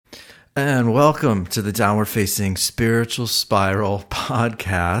And welcome to the Downward Facing Spiritual Spiral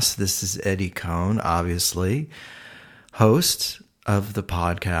podcast. This is Eddie Cohn, obviously, host of the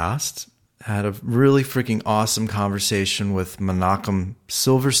podcast. Had a really freaking awesome conversation with Menachem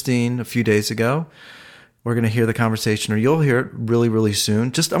Silverstein a few days ago. We're going to hear the conversation, or you'll hear it really, really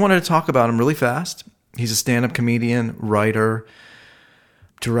soon. I wanted to talk about him really fast. He's a stand-up comedian, writer,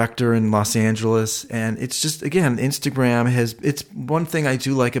 director in Los Angeles, and it's just, again, Instagram it's one thing I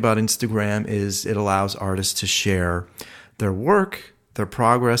do like about Instagram is it allows artists to share their work, their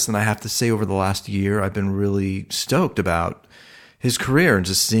progress, and I have to say over the last year I've been really stoked about his career and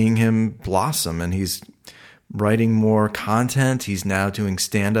just seeing him blossom, and he's writing more content. He's now doing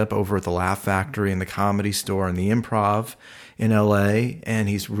stand-up over at the Laugh Factory and the Comedy Store and the Improv in LA, and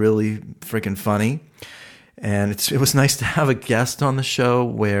he's really freaking funny. And it was nice to have a guest on the show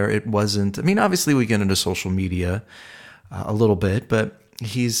where it wasn't, I mean, obviously we get into social media a little bit, but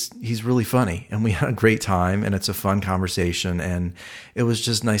he's really funny, and we had a great time, and it's a fun conversation. And it was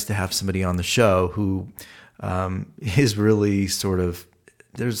just nice to have somebody on the show who is really sort of,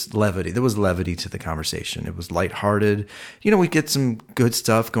 there's levity. There was levity to the conversation. It was lighthearted. You know, we get some good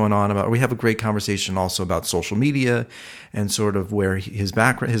stuff going on we have a great conversation also about social media and sort of where his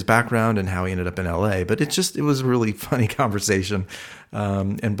background and how he ended up in LA. But it was a really funny conversation.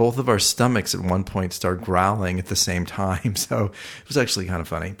 And both of our stomachs at one point started growling at the same time. So it was actually kind of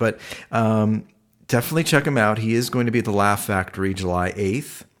funny, but, definitely check him out. He is going to be at the Laugh Factory July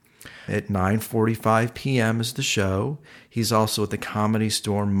 8th. At 9:45 p.m. is the show. He's also at the Comedy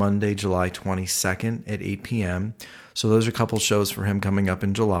Store Monday, July 22nd at 8 p.m. So those are a couple shows for him coming up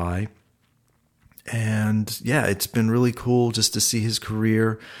in July. And yeah, it's been really cool just to see his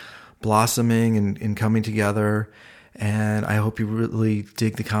career blossoming and coming together. And I hope you really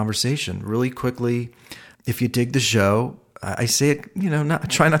dig the conversation. Really quickly, if you dig the show, I say it,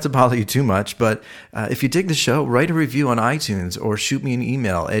 try not to bother you too much, but if you dig the show, write a review on iTunes or shoot me an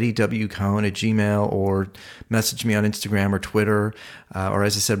email, eddiewcohn@gmail.com, or message me on Instagram or Twitter, or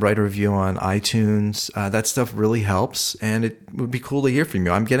as I said, write a review on iTunes. That stuff really helps, and it would be cool to hear from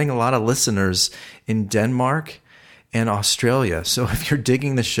you. I'm getting a lot of listeners in Denmark and Australia, so if you're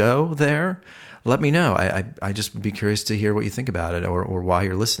digging the show there, let me know. I just would be curious to hear what you think about it or why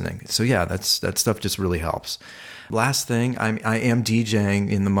you're listening. So yeah, that stuff just really helps. Last thing, I am DJing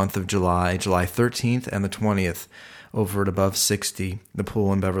in the month of July 13th and the 20th over at Above 60, the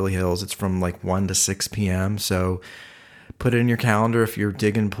pool in Beverly Hills. It's from like 1 to 6 p.m. So put it in your calendar if you're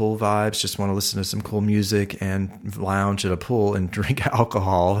digging pool vibes, just want to listen to some cool music and lounge at a pool and drink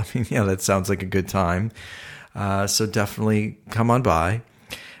alcohol. I mean, yeah, that sounds like a good time. So definitely come on by.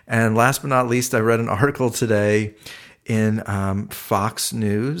 And last but not least, I read an article today in Fox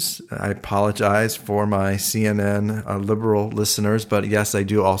News. I apologize for my CNN liberal listeners, but yes, I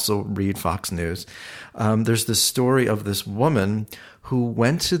do also read Fox News. There's this story of this woman who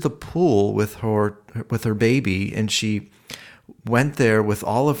went to the pool with her baby, and she went there with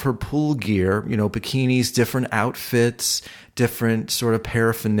all of her pool gear, bikinis, different outfits, different sort of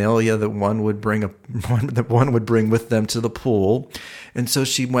paraphernalia that one would bring with them to the pool. And so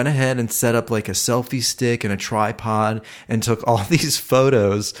she went ahead and set up like a selfie stick and a tripod and took all these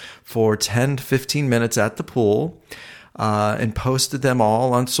photos for 10 to 15 minutes at the pool. And posted them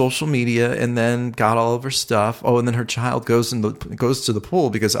all on social media, and then got all of her stuff. Oh, and then her child goes to the pool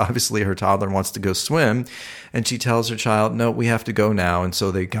because obviously her toddler wants to go swim, and she tells her child, "No, we have to go now." And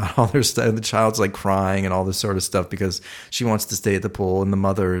so they got all their stuff. The child's like crying and all this sort of stuff because she wants to stay at the pool, and the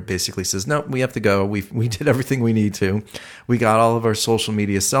mother basically says, "No, we have to go. We did everything we need to. We got all of our social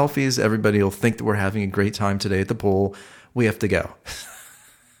media selfies. Everybody will think that we're having a great time today at the pool. We have to go."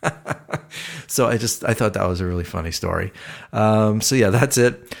 So I thought that was a really funny story. So yeah, that's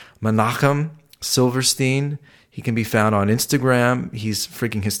it. Menachem Silverstein. He can be found on Instagram. He's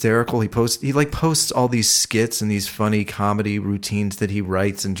freaking hysterical. He posts all these skits and these funny comedy routines that he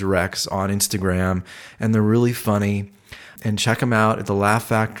writes and directs on Instagram, and they're really funny. And check him out at the Laugh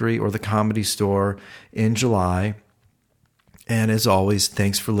Factory or the Comedy Store in July. And as always,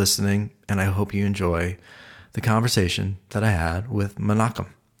 thanks for listening, and I hope you enjoy the conversation that I had with Menachem.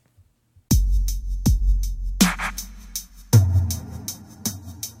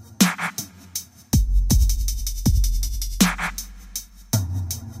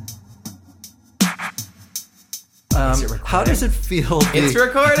 How does it feel? It's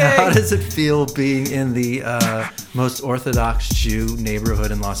recording. How does it feel being in the most Orthodox Jew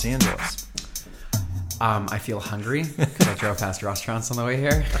neighborhood in Los Angeles? I feel hungry because I drove past restaurants on the way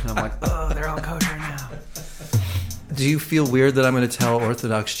here, and I'm like, oh, they're all kosher now. Do you feel weird that I'm going to tell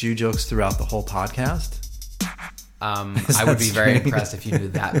Orthodox Jew jokes throughout the whole podcast? I would be very impressed if you knew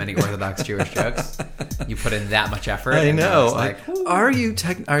that many Orthodox Jewish jokes. You put in that much effort. I know. Like, are you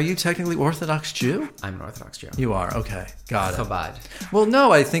technically Orthodox Jew? I'm an Orthodox Jew. You are. Okay. Got it. Chabad. Well,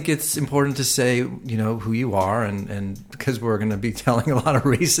 no, I think it's important to say, who you are, and because we're going to be telling a lot of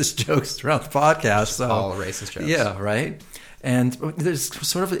racist jokes throughout the podcast. So all racist jokes. Yeah, right. And there's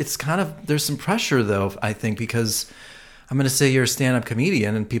there's some pressure though, I think, because I'm going to say you're a stand-up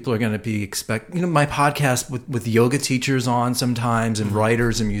comedian, and people are going to be my podcast with yoga teachers on sometimes, and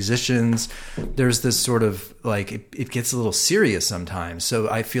writers and musicians. There's this sort of like it gets a little serious sometimes. So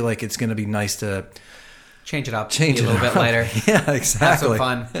I feel like it's going to be nice to change it up, be a little bit lighter. Yeah, exactly.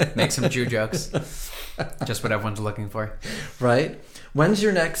 Have some fun, make some Jew jokes. Just what everyone's looking for, right? When's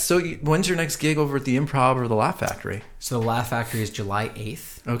your next gig over at the Improv or the Laugh Factory? So the Laugh Factory is July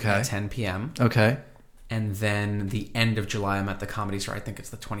 8th. Okay. At 10 p.m. Okay. And then the end of July, I'm at the Comedy Store. I think it's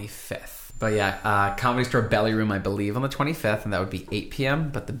the 25th. But yeah, Comedy Store Belly Room, I believe, on the 25th, and that would be 8 p.m.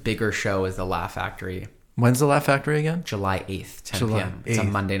 But the bigger show is the Laugh Factory. When's the Laugh Factory again? July 8th, 10 p.m. It's a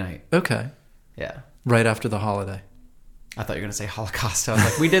Monday night. Okay. Yeah. Right after the holiday. I thought you were going to say Holocaust. I was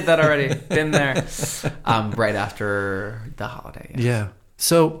like, we did that already. Been there. Right after the holiday. Yeah.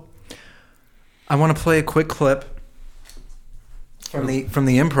 So I want to play a quick clip from the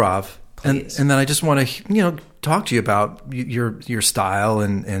Improv. And then I just want to, talk to you about your style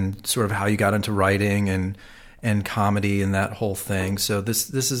and sort of how you got into writing and comedy and that whole thing. So this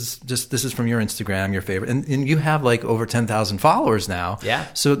is from your Instagram, your favorite, and you have like over 10,000 followers now. Yeah.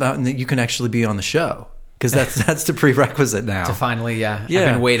 So that you can actually be on the show, because that's the prerequisite now. To finally, yeah. I've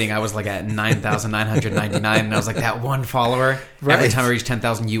been waiting. I was like at 9,999, and I was like, that one follower. Right. Every time I reached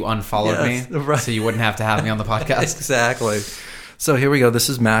 10,000, you unfollowed me, right. So you wouldn't have to have me on the podcast. Exactly. So here we go. This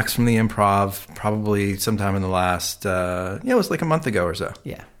is Max from the Improv, probably sometime in the last, it was like a month ago or so.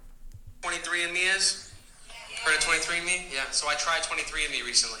 Yeah. 23andMe is? Heard of 23andMe? Yeah. So I tried 23andMe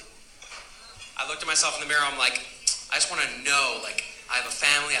recently. I looked at myself in the mirror. I'm like, I just want to know, like, I have a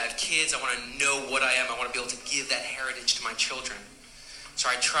family, I have kids. I want to know what I am. I want to be able to give that heritage to my children. So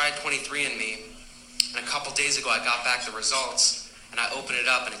I tried 23andMe, and a couple days ago I got back the results, and I opened it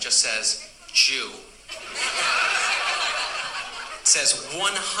up, and it just says, Jew. It says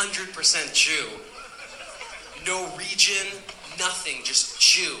 100% Jew. No region, nothing, just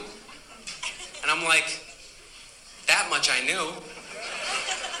Jew. And I'm like, that much I knew.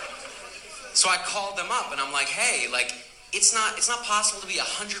 So I called them up and I'm like, hey, like, it's not possible to be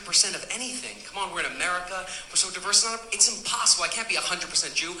 100% of anything. Come on, we're in America, we're so diverse. It's impossible. I can't be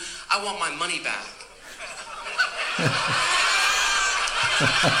 100% Jew. I want my money back.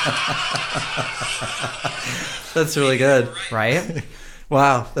 That's really good. Right?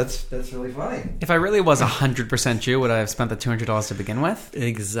 Wow, that's really funny. If I really was 100% Jew, would I have spent the $200 to begin with?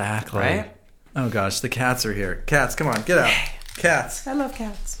 Exactly. Right? Oh gosh, the cats are here. Cats, come on, get out. Cats. I love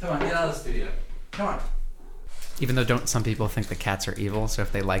cats. Come on, get out of the studio. Come on. Even though some people think the cats are evil, so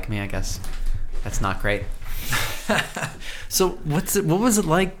if they like me, I guess that's not great. So what was it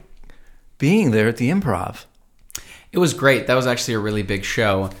like being there at the Improv? It was great. That was actually a really big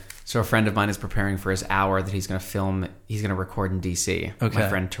show. So a friend of mine is preparing for his hour that he's going to film. He's going to record in DC. Okay. My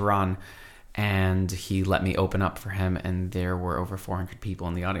friend Tehran. And he let me open up for him, and there were over 400 people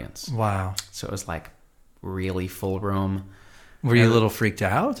in the audience. Wow. So it was like really full room. Were you a little freaked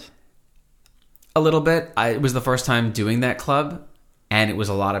out? A little bit. It was the first time doing that club, and it was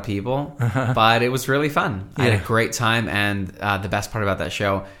a lot of people, but it was really fun. I had a great time, and the best part about that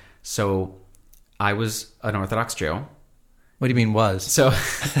show, so I was an Orthodox Jew. What do you mean was? So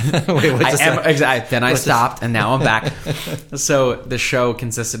Wait, then I stopped, and now I'm back. So the show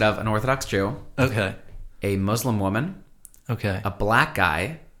consisted of an Orthodox Jew, okay, a Muslim woman, okay, a black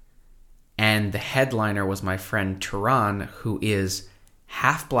guy, and the headliner was my friend Tehran, who is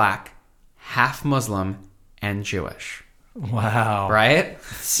half black, half Muslim, and Jewish. Wow. Right?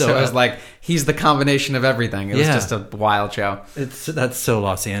 So it was like, he's the combination of everything. It was just a wild show. That's so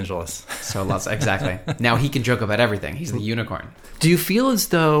Los Angeles. Exactly. Now he can joke about everything. He's the unicorn. Do you feel as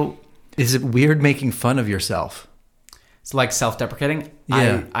though, is it weird making fun of yourself? It's like self-deprecating.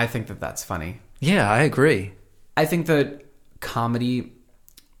 Yeah. I think that's funny. Yeah, I agree. I think that comedy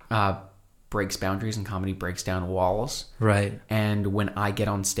breaks boundaries and comedy breaks down walls. Right. And when I get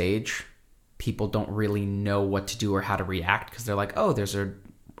on stage, people don't really know what to do or how to react, because they're like, oh, there's a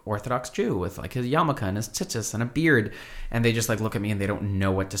Orthodox Jew with like his yarmulke and his tzitzis and a beard, and they just like look at me and they don't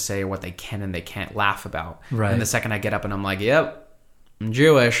know what to say or what they can and they can't laugh about. Right. And the second I get up and I'm like, yep, I'm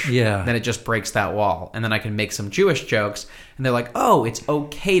Jewish, then it just breaks that wall, and then I can make some Jewish jokes, and they're like, oh, it's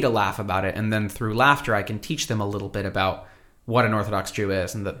okay to laugh about it, and then through laughter I can teach them a little bit about what an Orthodox Jew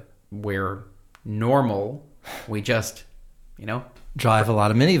is, and that we're normal We just, drive a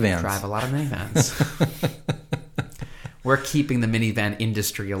lot of minivans. drive a lot of minivans. We're keeping the minivan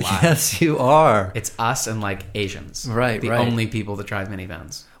industry alive. Yes, you are. It's us and like Asians. Right, the right. only people that drive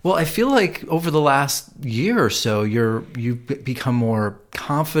minivans. Well, I feel like over the last year or so, you've become more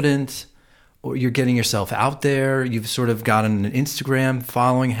confident, or you're getting yourself out there. You've sort of gotten an Instagram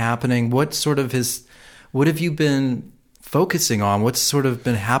following happening. What have you been focusing on? What's sort of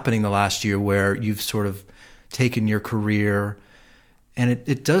been happening the last year where you've sort of taken your career, and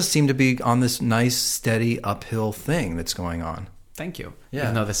it does seem to be on this nice, steady uphill thing that's going on. Thank you. Yeah.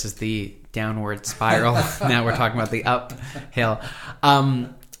 Even though this is the downward spiral, now we're talking about the uphill.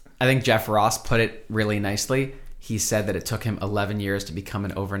 I think Jeff Ross put it really nicely. He said that it took him 11 years to become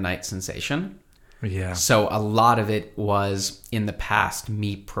an overnight sensation. Yeah. So a lot of it was in the past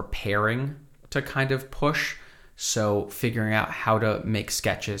me preparing to kind of push. So figuring out how to make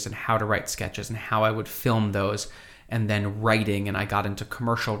sketches and how to write sketches and how I would film those, and then writing, and I got into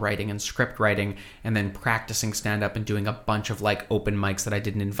commercial writing and script writing, and then practicing stand-up and doing a bunch of like open mics that I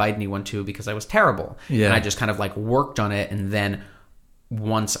didn't invite anyone to because I was terrible. Yeah. And I just kind of like worked on it, and then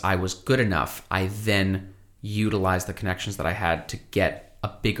once I was good enough, I then utilized the connections that I had to get a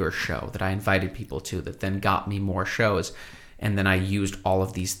bigger show that I invited people to, that then got me more shows. And then I used all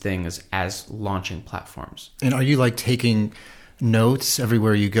of these things as launching platforms. And are you like taking notes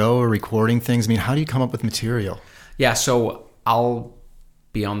everywhere you go, or recording things? I mean, how do you come up with material? Yeah, so I'll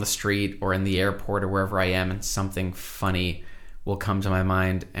be on the street or in the airport or wherever I am, and something funny will come to my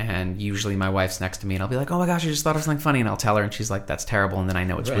mind, and usually my wife's next to me, and I'll be like, oh my gosh, I just thought of something funny, and I'll tell her, and she's like, that's terrible, and then I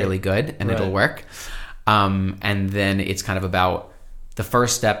know it's really good, and it'll work. And then it's kind of about, the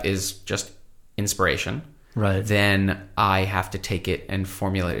first step is just inspiration. Right. Then I have to take it and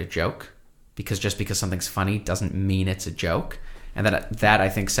formulate a joke, because just because something's funny doesn't mean it's a joke. And that I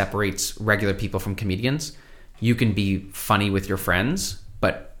think separates regular people from comedians. You can be funny with your friends,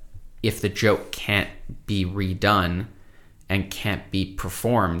 but if the joke can't be redone and can't be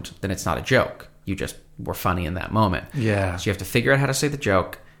performed, then it's not a joke. You just were funny in that moment. Yeah. So you have to figure out how to say the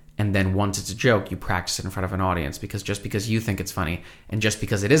joke, and then once it's a joke, you practice it in front of an audience, because just because you think it's funny and just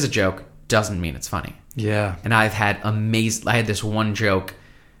because it is a joke doesn't mean it's funny. Yeah. And I had this one joke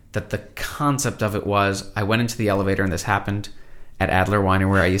that the concept of it was, I went into the elevator, and this happened at Adler Winery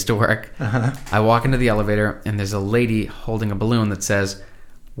where I used to work. Uh-huh. I walk into the elevator, and there's a lady holding a balloon that says,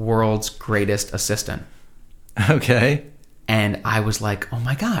 "World's Greatest Assistant." Okay. And I was like, oh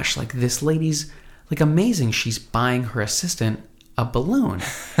my gosh, like this lady's like amazing. She's buying her assistant a balloon.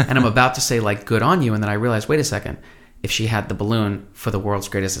 And I'm about to say like, good on you. And then I realized, wait a second, if she had the balloon for the world's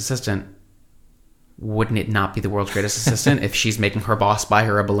greatest assistant, wouldn't it not be the world's greatest assistant if she's making her boss buy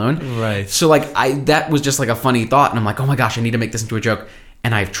her a balloon? Right. So like that was just like a funny thought. And I'm like, oh my gosh, I need to make this into a joke.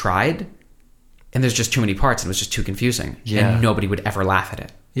 And I've tried, and there's just too many parts, and it was just too confusing. Yeah. And nobody would ever laugh at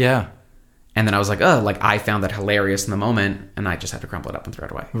it. Yeah. And then I was like, oh, like I found that hilarious in the moment, and I just had to crumple it up and throw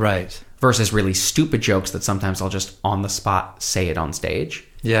it away. Right. Versus really stupid jokes that sometimes I'll just on the spot say it on stage.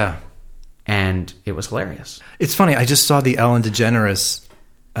 Yeah. And it was hilarious. It's funny. I just saw the Ellen DeGeneres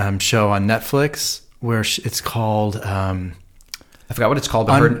show on Netflix where it's called... I forgot what it's called,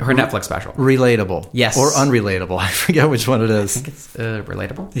 but her Netflix special. Relatable. Yes. Or Unrelatable. I forget which one it is. I think it's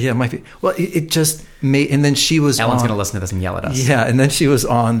Relatable. Yeah, it might be. Well, it just made... And then she was Ellen's going to listen to this and yell at us. Yeah, and then she was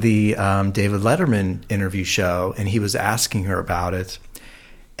on the David Letterman interview show, and he was asking her about it.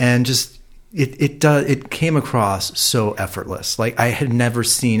 And just... It came across so effortless. Like, I had never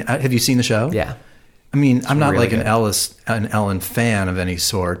seen... Have you seen the show? Yeah. I mean, I'm not really like an Ellen fan of any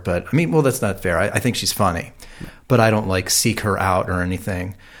sort, but I mean, well, that's not fair. I think she's funny, but I don't like seek her out or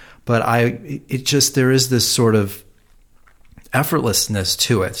anything. But there is this sort of effortlessness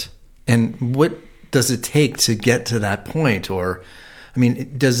to it. And what does it take to get to that point? Or, I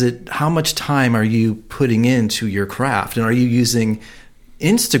mean, how much time are you putting into your craft? And are you using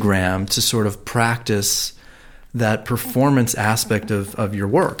Instagram to sort of practice that performance aspect of your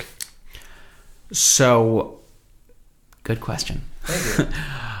work? So, good question. Thank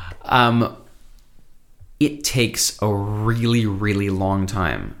you. It takes a really, really long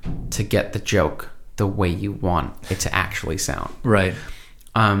time to get the joke the way you want it to actually sound. Right.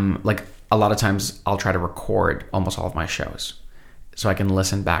 Like a lot of times I'll try to record almost all of my shows so I can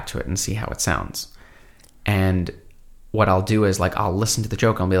listen back to it and see how it sounds. And what I'll do is like, I'll listen to the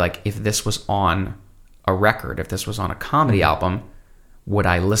joke and I'll be like, if this was on a record, if this was on a comedy album, would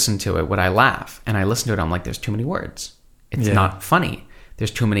I listen to it? Would I laugh? And I listen to it. I'm like, there's too many words. It's not funny. There's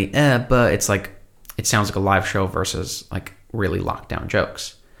too many, but it's like, it sounds like a live show versus like really locked down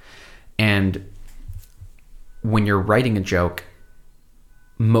jokes. And when you're writing a joke,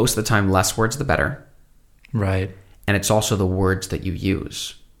 most of the time, less words, the better. Right. And it's also the words that you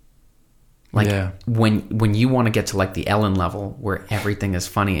use. Like Yeah. when you want to get to like the Ellen level where everything is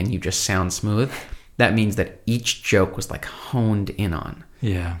funny and you just sound smooth, that means that each joke was like honed in on.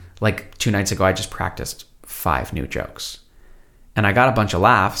 Yeah. Like 2 nights ago, I just practiced 5 new jokes. And I got a bunch of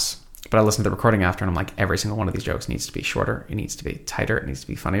laughs, but I listened to the recording after and I'm like, every single one of these jokes needs to be shorter. It needs to be tighter. It needs to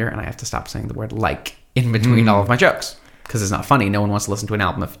be funnier. And I have to stop saying the word like in between all of my jokes because it's not funny. No one wants to listen to an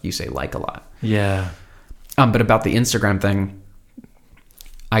album if you say like a lot. Yeah. But about the Instagram thing,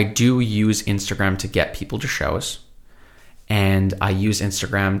 I do use Instagram to get people to shows. And I use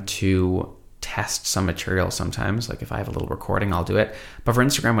Instagram to test some material sometimes. Like if I have a little recording, I'll do it. But for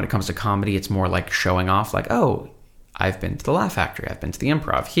Instagram, when it comes to comedy, it's more like showing off like, oh, I've been to the Laugh Factory. I've been to the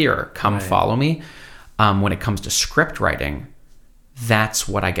Improv. Here, come follow me. When it comes to script writing, that's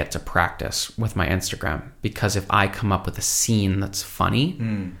what I get to practice with my Instagram. Because if I come up with a scene that's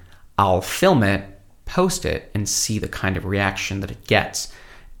funny, I'll film it, post it, and see the kind of reaction that it gets.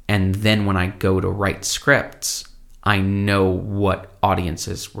 And then when I go to write scripts, I know what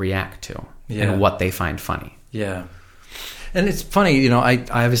audiences react to and what they find funny. Yeah. And it's funny, you know, I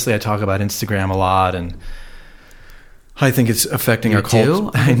obviously I talk about Instagram a lot, and I think it's affecting our culture.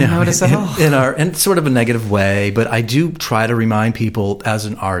 I know. Notice at all. In sort of a negative way, but I do try to remind people as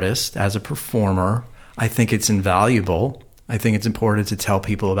an artist, as a performer, I think it's invaluable. I think it's important to tell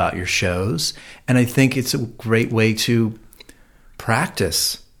people about your shows, and I think it's a great way to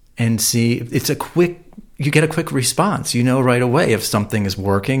practice and see. You get a quick response. You know right away if something is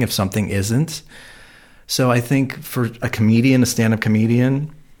working, if something isn't. So I think for a comedian, a stand-up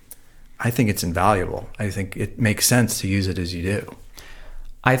comedian, I think it's invaluable. I think it makes sense to use it as you do.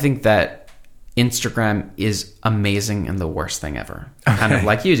 I think that Instagram is amazing and the worst thing ever. Okay. Kind of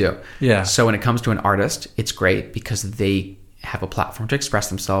like you do. Yeah. So when it comes to an artist, it's great because they have a platform to express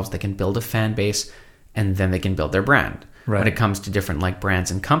themselves. They can build a fan base, and then they can build their brand. Right. When it comes to different like brands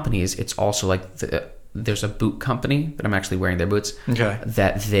and companies, it's also like there's a boot company that I'm actually wearing their boots. Okay.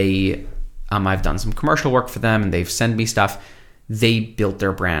 That they, I've done some commercial work for them, and they've sent me stuff. They built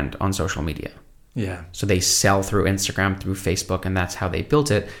their brand on social media. Yeah. So they sell through Instagram, through Facebook, and that's how they built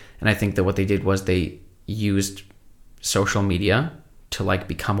it. And I think that what they did was they used social media to like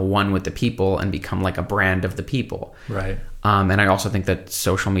become one with the people and become like a brand of the people. Right. And I also think that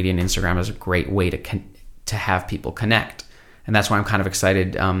social media and Instagram is a great way to have people connect. And that's why I'm kind of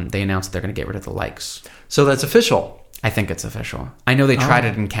excited. They announced they're going to get rid of the likes. So that's official. I think it's official. I know they tried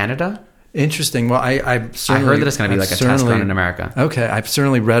it in Canada. Interesting. Well, I heard that it's going to be like a test run in America. Okay. I've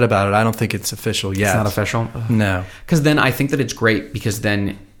certainly read about it. I don't think it's official yet. It's not official? No. Because then I think that it's great because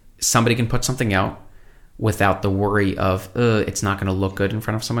then somebody can put something out without the worry of it's not going to look good in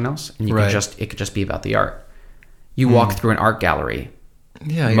front of someone else. And it could just be about the art. You walk through an art gallery.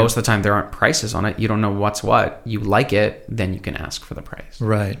 Yeah. Most of the time there aren't prices on it. You don't know what's what. You like it, then you can ask for the price.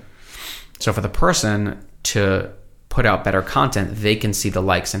 Right. So for the person to put out better content, they can see the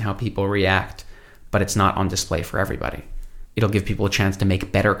likes and how people react, but it's not on display for everybody. It'll give people a chance to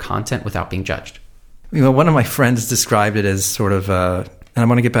make better content without being judged. You know, one of my friends described it as sort of, and I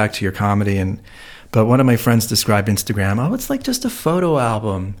want to get back to your comedy, but one of my friends described Instagram, it's like just a photo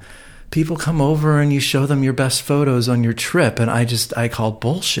album. People come over and you show them your best photos on your trip, and I call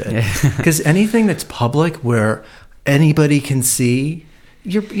bullshit. Because anything that's public where anybody can see,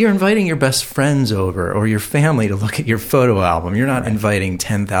 you're inviting your best friends over or your family to look at your photo album. You're not inviting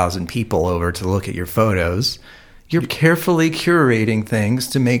 10,000 people over to look at your photos. You're carefully curating things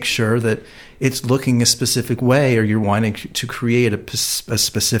to make sure that it's looking a specific way, or you're wanting to create a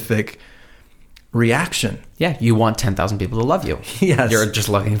specific reaction. Yeah, you want 10,000 people to love you. Yes. You're just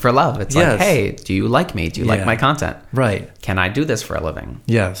looking for love. It's like, hey, do you like me? Do you like my content? Right. Can I do this for a living?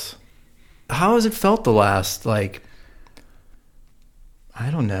 Yes. How has it felt the last, I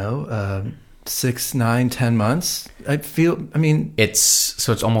don't know, 6, 9, 10 months?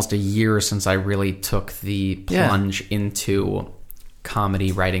 It's almost a year since I really took the plunge into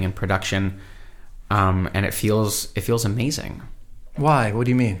comedy writing and production. And it feels amazing. Why? What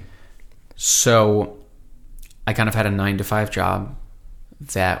do you mean? So I kind of had a 9-to-5 job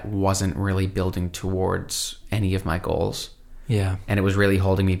that wasn't really building towards any of my goals. Yeah. And it was really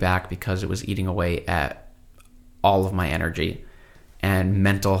holding me back because it was eating away at all of my energy and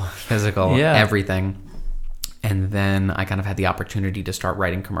mental, physical, everything. And then I kind of had the opportunity to start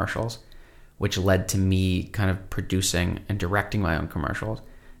writing commercials, which led to me kind of producing and directing my own commercials.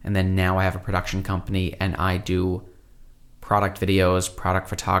 And then now I have a production company and I do product videos, product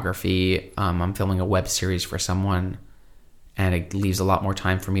photography. I'm filming a web series for someone, and it leaves a lot more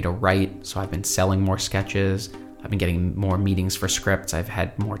time for me to write. So I've been selling more sketches. I've been getting more meetings for scripts. I've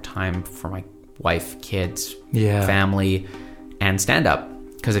had more time for my wife, kids, Yeah. family, and stand-up.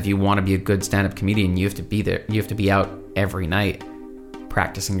 Because if you want to be a good stand-up comedian, you have to be there. You have to be out every night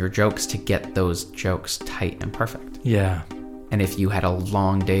practicing your jokes to get those jokes tight and perfect. Yeah. And if you had a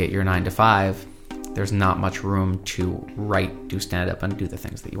long day at your 9 to 5, there's not much room to write, do stand-up, and do the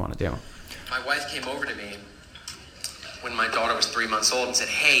things that you want to do. My wife came over to me when my daughter was 3 months old and said,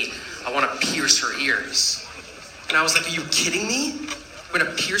 "Hey, I want to pierce her ears." And I was like, "Are you kidding me? We're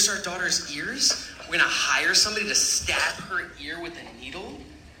going to pierce our daughter's ears? We're going to hire somebody to stab her ear with a needle?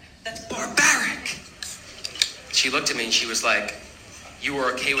 That's barbaric." She looked at me and she was like, "You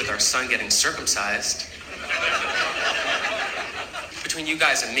were okay with our son getting circumcised." Between you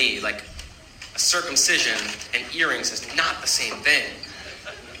guys and me, like, a circumcision and earrings is not the same thing,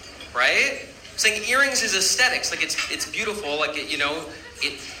 right? Saying earrings is aesthetics, like it's beautiful, like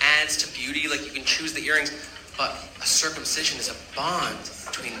it adds to beauty, like you can choose the earrings, but a circumcision is a bond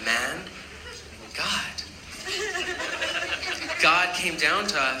between man and God. God came down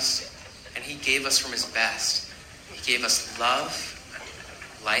to us and he gave us from his best. He gave us love,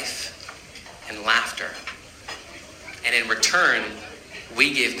 life, and laughter. And in return,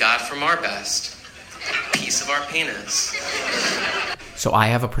 we gave God from our best a piece of our penis. So I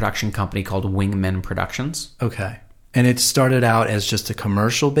have a production company called Wingmen Productions. Okay. And it started out as just a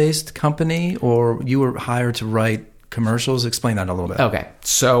commercial-based company, or you were hired to write commercials? Explain that a little bit. Okay.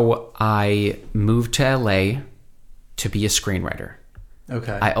 So I moved to LA to be a screenwriter.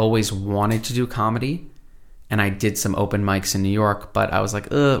 Okay. I always wanted to do comedy, and I did some open mics in New York, but I was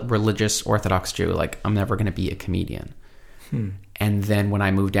like, religious Orthodox Jew, like I'm never going to be a comedian. And then when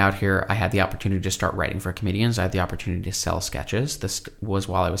I moved out here, I had the opportunity to start writing for comedians. I had the opportunity to sell sketches. This was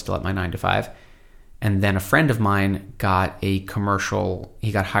while I was still at my 9 to 5. And then a friend of mine got a commercial.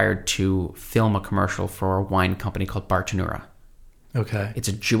 He got hired to film a commercial for a wine company called Bartenura. Okay. It's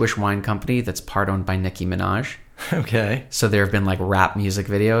a Jewish wine company that's part owned by Nicki Minaj. Okay. So there have been like rap music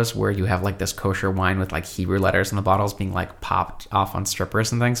videos where you have like this kosher wine with like Hebrew letters in the bottles being like popped off on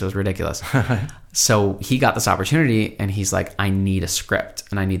strippers and things. It was ridiculous. So he got this opportunity and he's like, I need a script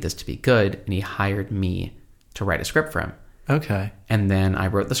and I need this to be good. And he hired me to write a script for him. Okay. And then I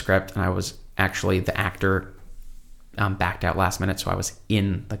wrote the script and I was actually the actor backed out last minute. So I was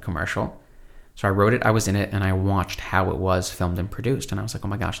in the commercial. So I wrote it, I was in it, and I watched how it was filmed and produced. And I was like, oh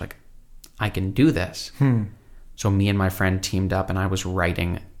my gosh, like I can do this. So me and my friend teamed up and I was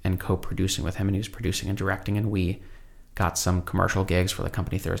writing and co-producing with him and he was producing and directing, and we got some commercial gigs for the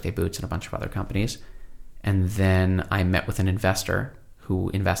company Thursday Boots and a bunch of other companies. And then I met with an investor who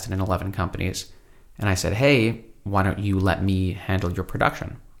invested in 11 companies and I said, hey, why don't you let me handle your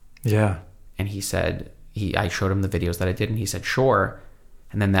production? Yeah. And he said, I showed him the videos that I did and he said, sure.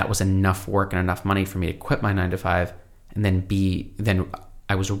 And then that was enough work and enough money for me to quit my 9 to 5 and then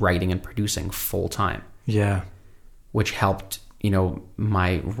I was writing and producing full time. Yeah. Which helped,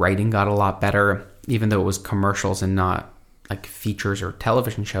 my writing got a lot better. Even though it was commercials and not like features or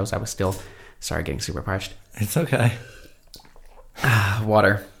television shows, I was still, sorry, getting super parched. It's okay.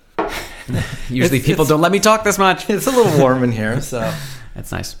 Water. Usually people don't let me talk this much. It's a little warm in here, so.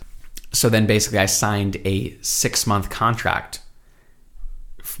 That's nice. So then basically I signed a 6-month contract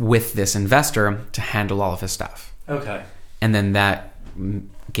with this investor to handle all of his stuff. Okay. And then that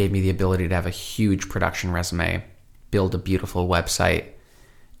gave me the ability to have a huge production resume, build a beautiful website,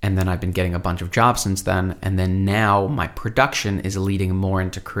 and then I've been getting a bunch of jobs since then. And then now my production is leading more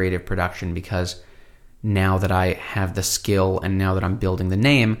into creative production because now that I have the skill and now that I'm building the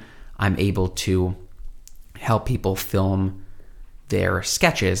name, I'm able to help people film their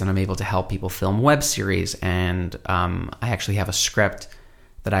sketches and I'm able to help people film web series. And I actually have a script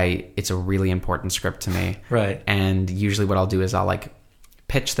that it's a really important script to me. Right. And usually what I'll do is I'll like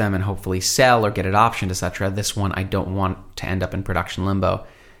pitch them and hopefully sell or get it optioned, etc. This one I don't want to end up in production limbo.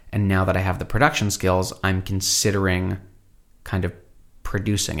 And now that I have the production skills, I'm considering kind of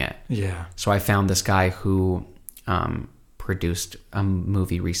producing it. Yeah. So I found this guy who produced a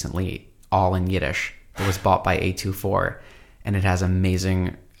movie recently, all in Yiddish. It was bought by A24, and it has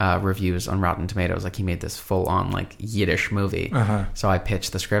amazing reviews on Rotten Tomatoes. Like he made this full-on like Yiddish movie. So I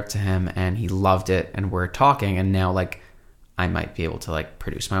pitched the script to him, and he loved it. And we're talking, and now like I might be able to like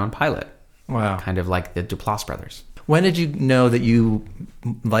produce my own pilot. Wow. Kind of like the Duplass brothers. When did you know that you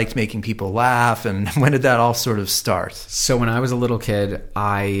liked making people laugh, and when did that all sort of start? So when I was a little kid,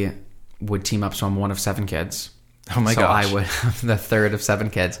 I would team up. So I'm one of 7 kids. Oh my gosh. So I'm the third of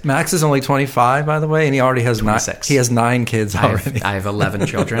 7 kids. Max is only 25, by the way, and he already has 26. He has 9 kids already. I have 11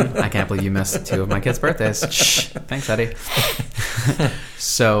 children. I can't believe you missed 2 of my kids' birthdays. Shh. Thanks, Eddie.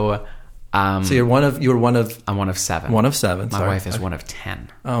 So So you were one of I'm one of 7. One of 7. My sorry. wife is one of 10.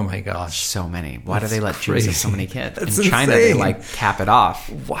 Oh my gosh. So many. Why That's do they let Jews crazy. have so many kids? That's In China, they insane. like cap it off.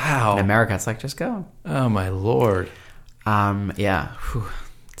 Wow. In America, it's like, just go. Oh my Lord. Yeah. Whew.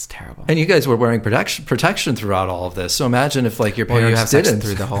 It's terrible. And you guys were wearing protection throughout all of this. So imagine if like your Well, parents you have sex didn't.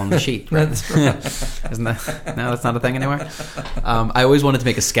 through the hole in the sheet. Right? That's right. Isn't that? No, that's not a thing anymore. I always wanted to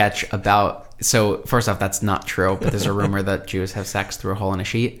make a sketch about. So first off, that's not true. But there's a rumor that Jews have sex through a hole in a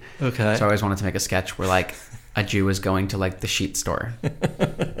sheet. Okay. So I always wanted to make a sketch where like a Jew is going to like the sheet store,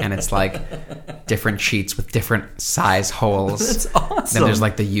 and it's like different sheets with different size holes. That's awesome. Then there's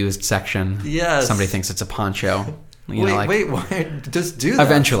like the used section. Yes. Somebody thinks it's a poncho. You know, like, wait, why? Just do that.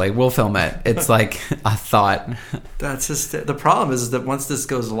 eventually, we'll film it. It's like a thought. That's just the problem is that once this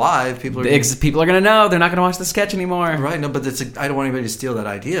goes live, people are People are going to know. They're not going to watch the sketch anymore. right. No, but I don't want anybody to steal that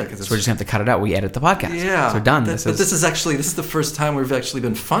idea because So we're just going to have to cut it out. We edit the podcast. yeah, So we're done. But this is the first time we've actually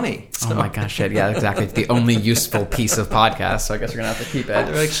been funny. So. Oh my gosh, shit. Yeah, exactly. It's the only useful piece of podcast. So I guess we're going to have to keep it.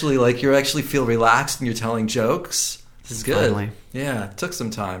 They're actually like you actually feel relaxed and you're telling jokes. This is good. Finally. Yeah, it took some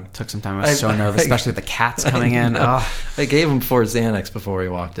time. Took some time. I was so nervous, especially with the cats coming in. Oh, I gave him 4 Xanax before he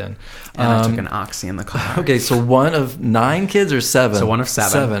walked in. and I took an Oxy in the car. Okay, so one of 9 kids or 7? So one of 7.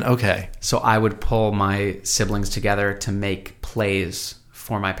 7, okay. So I would pull my siblings together to make plays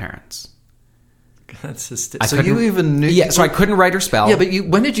for my parents. That's just I so couldn't- you even knew. Yeah, so I couldn't write or spell. Yeah, but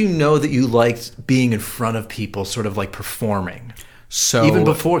when did you know that you liked being in front of people, sort of like performing? So Even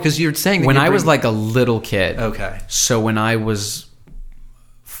before, because you're saying that when you I was bring- like a little kid. okay, So when I was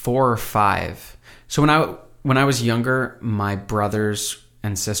 4 or 5. So when I was younger, my brothers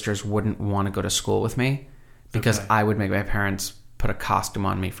and sisters wouldn't want to go to school with me because Okay. I would make my parents put a costume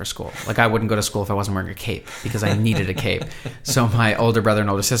on me for school. Like I wouldn't go to school if I wasn't wearing a cape because I needed a cape. So my older brother and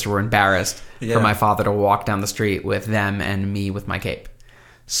older sister were embarrassed Yeah. for my father to walk down the street with them and me with my cape.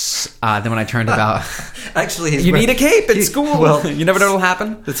 Then when I turned about, actually, you need a cape in school. Well, You never know what'll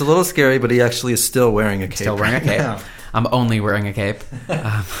happen. it's a little scary, but he actually is still wearing a cape. Still wearing a right cape. now. I'm only wearing a cape.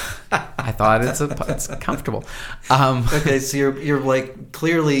 I thought it's comfortable. Okay, so you're like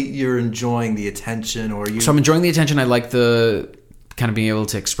clearly you're enjoying the attention, or you. So I'm enjoying the attention. I like the kind of being able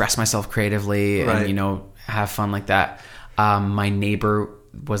to express myself creatively Right. and have fun like that. My neighbor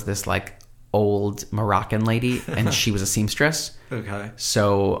was this like old Moroccan lady, and she was a seamstress. Okay.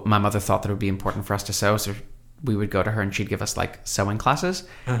 So my mother thought that it would be important for us to sew. So we would go to her, and she'd give us like sewing classes,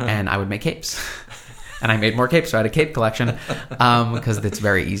 and I would make capes. And I made more capes, so I had a cape collection because it's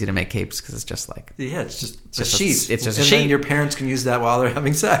very easy to make capes because it's just like Yeah, it's just a just a- sheet. it's just a and sheet. then your parents can use that while they're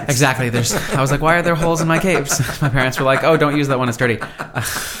having sex. exactly. I was like, why are there holes in my capes? My parents were like, oh, don't use that one; it's dirty.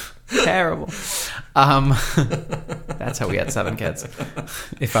 Terrible. That's how we had 7 kids.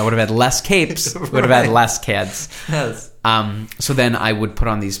 If I would have had less capes, we would have had Right. less kids. Yes. So then I would put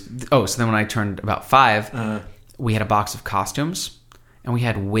on these. So then when I turned about 5, we had a box of costumes. And we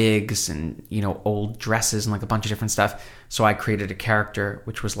had wigs and, old dresses and like a bunch of different stuff. So I created a character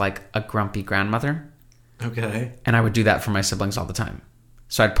which was like a grumpy grandmother. Okay. And I would do that for my siblings all the time.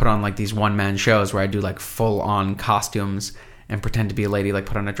 So I'd put on like these one-man shows where I'd do like full-on costumes and pretend to be a lady, like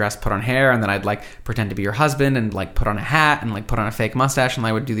put on a dress, put on hair. And then I'd like pretend to be your husband and like put on a hat and like put on a fake mustache. And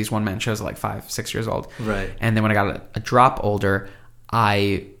I would do these one-man shows at like 5, 6 years old. Right. And then when I got a drop older,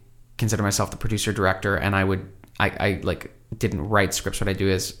 I consider myself the producer director, and I like didn't write scripts. What I do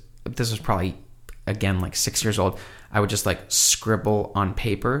is, this was probably again like 6 years old, I would just like scribble on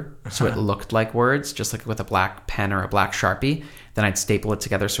paper so it looked like words, just like with a black pen or a black Sharpie. Then I'd staple it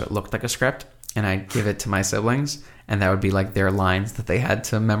together so it looked like a script, and I'd give it to my siblings, and that would be like their lines that they had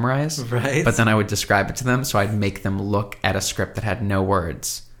to memorize. Right. But then I would describe it to them, so I'd make them look at a script that had no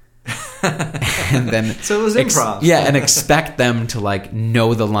words. And then So it was improv. yeah, and expect them to like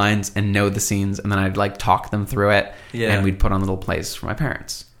know the lines and know the scenes, and then I'd like talk them through it. Yeah. And we'd put on little plays for my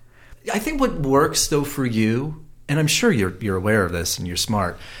parents. I think what works though for you, and I'm sure you're aware of this and you're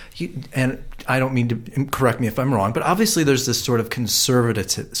smart, and I don't mean to correct me if I'm wrong, but obviously there's this sort of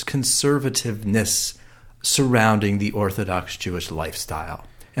conservativeness surrounding the Orthodox Jewish lifestyle,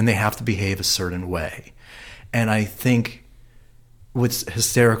 and they have to behave a certain way. And I think what's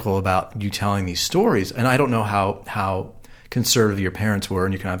hysterical about you telling these stories, and I don't know how conservative your parents were,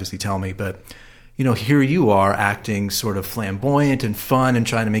 and you can obviously tell me, but here you are acting sort of flamboyant and fun and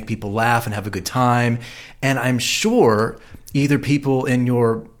trying to make people laugh and have a good time. And I'm sure either people in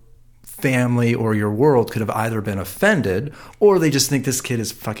your family or your world could have either been offended, or they just think this kid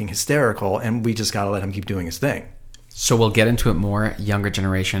is fucking hysterical and we just got to let him keep doing his thing. So we'll get into it more. Younger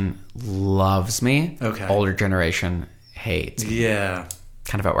generation loves me. Okay. Older generation hates me. Yeah.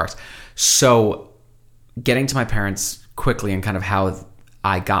 Kind of how it works. So getting to my parents quickly and kind of how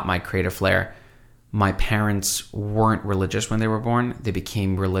I got my creative flair. My parents weren't religious when they were born. They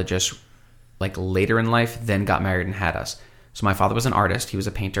became religious like later in life, then got married and had us. So my father was an artist. He was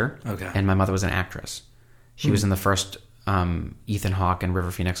a painter. Okay. And my mother was an actress. She was in the first Ethan Hawke and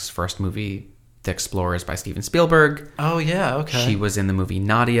River Phoenix's first movie, The Explorers by Steven Spielberg. Oh, yeah. Okay. She was in the movie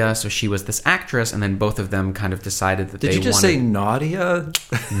Nadia. So she was this actress. And then both of them kind of decided that Did you just say Nadia?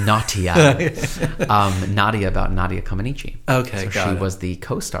 Nadia. Nadia about Nadia Comaneci. Okay, so got she it. was the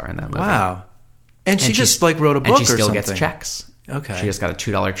co-star in that movie. Wow. And she just she's- like wrote a book and she or still something. gets checks. Okay. She just got a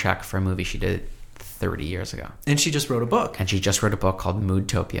 $2 check for a movie she did 30 years ago. And she just wrote a book. And she just wrote a book called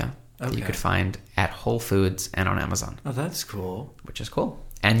Moodtopia that you Okay. could find at Whole Foods and on Amazon, Oh, that's cool. which is cool.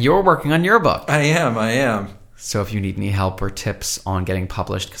 And you're working on your book. I am. So if you need any help or tips on getting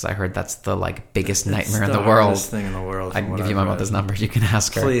published, because I heard that's the like biggest nightmare in It's the world. hardest thing in the world. I from can what give I've you my read. mother's number. You can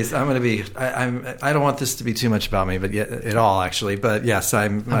ask her. Please, I'm going to be. I don't want this to be too much about me, but yet at all actually. But yes, I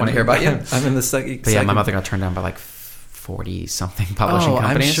want to hear about you. I'm in the second. But yeah, my mother got turned down by like 40 something publishing Oh,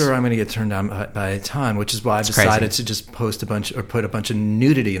 companies. I'm sure I'm going to get turned down by a ton, which is why I've decided to just post a bunch or put a bunch of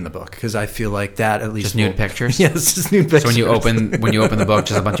nudity in the book because I feel like that at least Just nude pictures? Yes, just nude pictures. So when you open the book,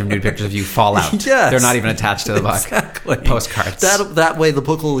 just a bunch of nude pictures of you fall out. Yes. They're not even attached to the book. Exactly. Postcards. That way the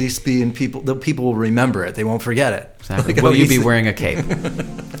book will at least be in the people will remember it. They won't forget it. Exactly. Like, Will at you be least- wearing a cape?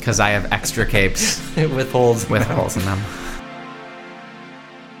 Because I have extra capes with holes? with holes in them.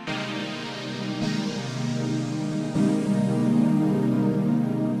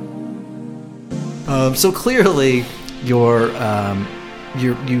 So clearly, you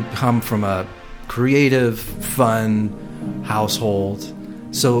come from a creative, fun household.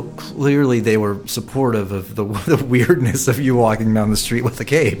 So clearly, they were supportive of the weirdness of you walking down the street with a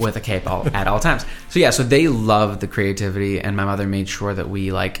cape. With a cape at all times. So yeah, so they loved the creativity, and my mother made sure that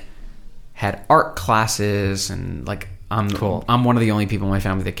we like had art classes and like Cool. I'm one of the only people in my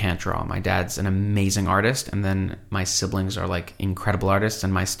family that can't draw. My dad's an amazing artist, and then my siblings are like incredible artists,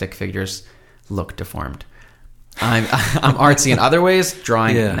 and my stick figures look deformed. I'm artsy in other ways,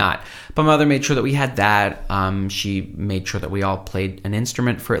 drawing not. But my mother made sure that we had that. She made sure that we all played an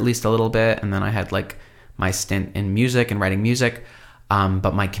instrument for at least a little bit, and then I had like my stint in music and writing music.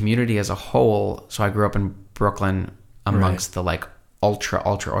 But my community as a whole, so I grew up in Brooklyn amongst the like ultra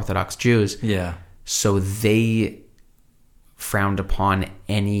Orthodox Jews. Yeah. So they frowned upon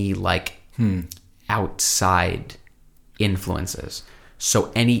any like outside influences.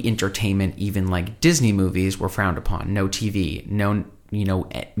 So any entertainment, even like Disney movies, were frowned upon. No TV, no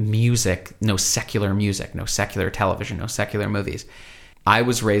music, no secular music, no secular television, no secular movies. I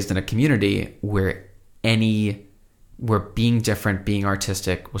was raised in a community where being different, being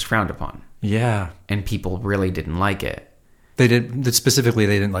artistic was frowned upon. Yeah. And people really didn't like it. They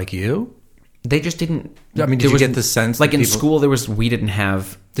didn't like you? They just didn't. I mean, did you get the sense like that in people- school we didn't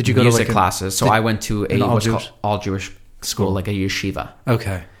have Did you go to, music like, classes? So I went to an what's all-Jewish- called all-Jewish school, like a yeshiva.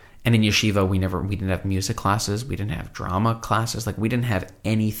 Okay. And in yeshiva, we didn't have music classes. We didn't have drama classes. Like we didn't have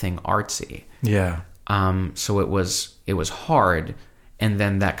anything artsy. Yeah. So it was hard, and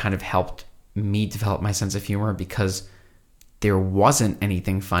then that kind of helped me develop my sense of humor because there wasn't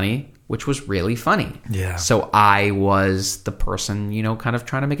anything funny, which was really funny. Yeah. So I was the person, kind of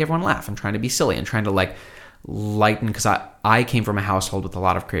trying to make everyone laugh and trying to be silly and trying to like lighten, because I came from a household with a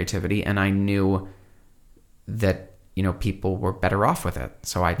lot of creativity, and I knew that people were better off with it.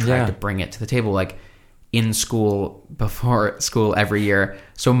 So I tried to bring it to the table, like in school, before school every year.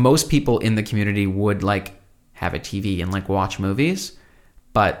 So most people in the community would like have a TV and like watch movies,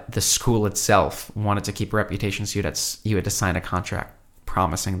 but the school itself wanted to keep a reputation. So you had to sign a contract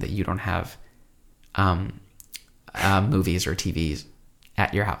promising that you don't have movies or TVs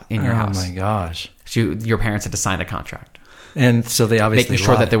at your house, in your house. Oh my gosh. So your parents had to sign a contract. And so they obviously Making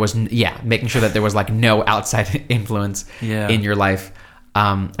sure lied. that there was like no outside influence in your life.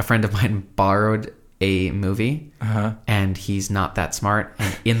 A friend of mine borrowed a movie, and he's not that smart.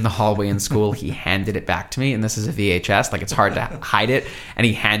 And in the hallway in school, he handed it back to me. And this is a VHS, like it's hard to hide it. And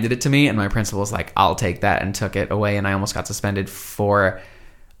he handed it to me, and my principal was like, "I'll take that," and took it away. And I almost got suspended for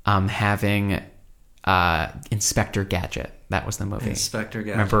having Inspector Gadget. That was the movie. Inspector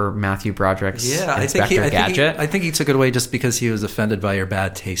Gadget. Remember Matthew Broderick's Inspector Gadget? I think he took it away just because he was offended by your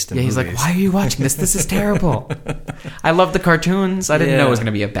bad taste in He's movies. like, "Why are you watching this? This is terrible." I love the cartoons. I didn't know it was going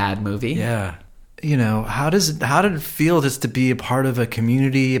to be a bad movie. Yeah. How did it feel just to be a part of a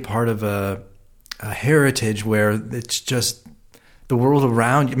community, a part of a heritage where it's just the world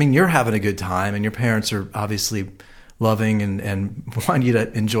around you? I mean, you're having a good time, and your parents are obviously loving and want you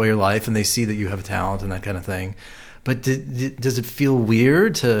to enjoy your life, and they see that you have talent and that kind of thing. But does it feel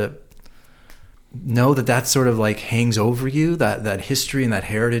weird to know that that sort of like hangs over you, that history and that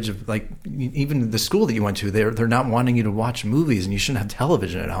heritage of like even the school that you went to, they're not wanting you to watch movies and you shouldn't have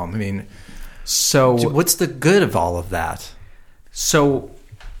television at home. I mean, so what's the good of all of that? So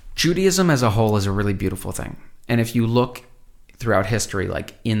Judaism as a whole is a really beautiful thing. And if you look throughout history,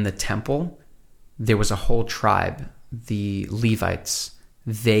 like in the temple, there was a whole tribe, the Levites.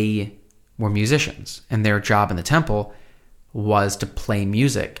 They were musicians, and their job in the temple was to play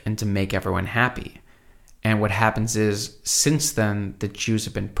music and to make everyone happy. And what happens is, since then, the Jews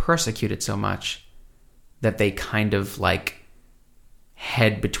have been persecuted so much that they kind of like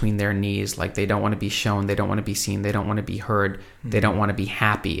head between their knees, like they don't want to be shown, they don't want to be seen, they don't want to be heard, they don't want to be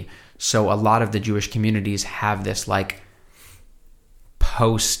happy. So a lot of the Jewish communities have this like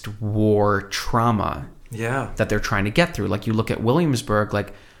post-war trauma that they're trying to get through. Like you look at Williamsburg,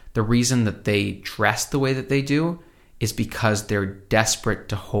 like the reason that they dress the way that they do is because they're desperate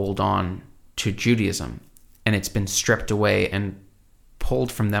to hold on to Judaism. And it's been stripped away and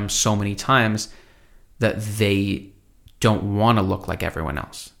pulled from them so many times that they don't want to look like everyone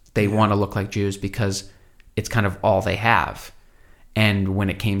else. They want to look like Jews because it's kind of all they have. And when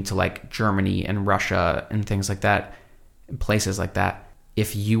it came to like Germany and Russia and things like that, and places like that,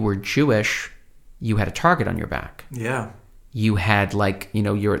 if you were Jewish, you had a target on your back. Yeah. You had like, you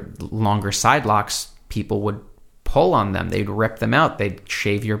know, your longer side locks, people would pull on them. They'd rip them out. They'd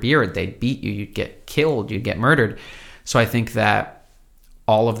shave your beard. They'd beat you. You'd get killed. You'd get murdered. So I think that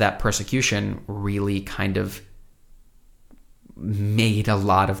all of that persecution really kind of made a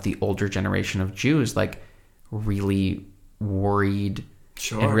lot of the older generation of Jews like really worried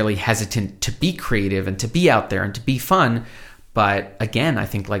and really hesitant to be creative and to be out there and to be fun. But again, I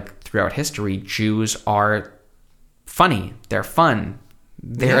think like throughout history, Jews are funny. They're fun.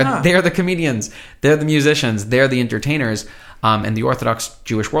 They're the comedians. They're the musicians. They're the entertainers. And the Orthodox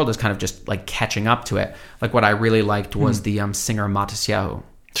Jewish world is kind of just like catching up to it. Like what I really liked was the singer Matisyahu.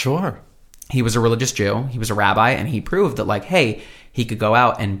 Sure. He was a religious Jew. He was a rabbi, and he proved that like, hey, he could go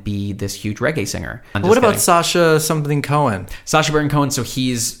out and be this huge reggae singer. What about Sacha something Cohen? Sacha Baron Cohen. So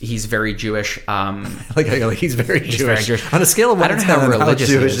he's very Jewish. Like he's very Jewish. On a scale of 1 to 10, how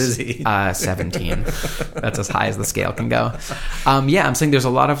Jewish is he? 17. That's as high as the scale can go. Yeah, I'm saying there's a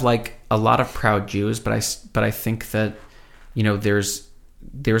lot of proud Jews, but I think that, you know, there's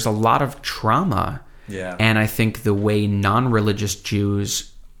a lot of trauma. Yeah. And I think the way non-religious Jews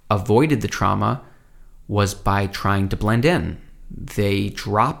avoided the trauma was by trying to blend in. They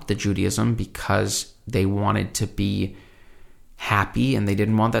dropped the Judaism because they wanted to be happy and they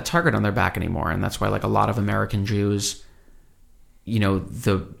didn't want that target on their back anymore. And that's why like a lot of American Jews, you know,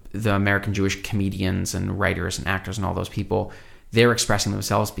 the American Jewish comedians and writers and actors and all those people, they're expressing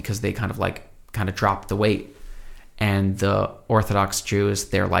themselves because they kind of dropped the weight. And the Orthodox Jews,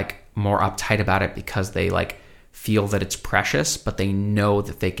 they're like more uptight about it because they like feel that it's precious, but they know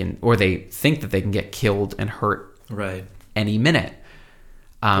that they can, or they think that they can get killed and hurt any minute.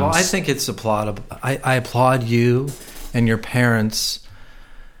 Well, I think it's applaudable. I applaud you and your parents.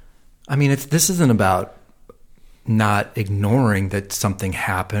 I mean, this isn't about not ignoring that something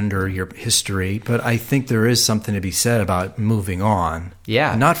happened or your history, but I think there is something to be said about moving on.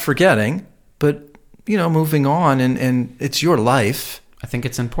 Yeah. Not forgetting, but, you know, moving on, and it's your life. I think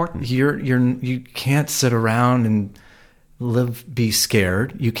it's important. You can't sit around and be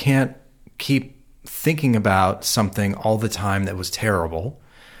scared. You can't keep thinking about something all the time that was terrible.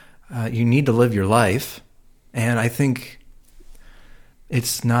 You need to live your life. And I think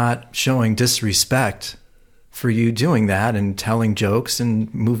it's not showing disrespect for you doing that and telling jokes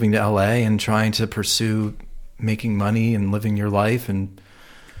and moving to LA and trying to pursue making money and living your life. And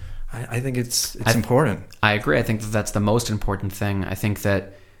I think it's important. I agree. I think that's the most important thing. I think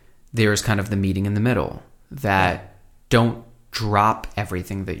that there's kind of the meeting in the middle, that don't drop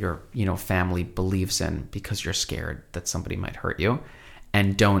everything that your, you know, family believes in because you're scared that somebody might hurt you,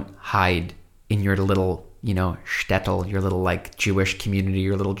 and don't hide in your little, you know, shtetl, your little like Jewish community,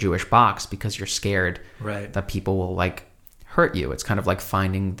 your little Jewish box, because you're scared that people will like hurt you. It's kind of like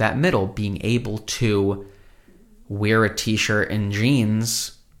finding that middle, being able to wear a t-shirt and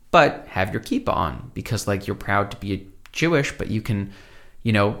jeans but have your kippah on because like you're proud to be Jewish, but you can,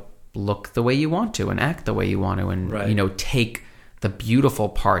 you know, look the way you want to and act the way you want to, and you know, take the beautiful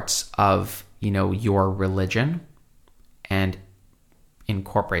parts of, you know, your religion and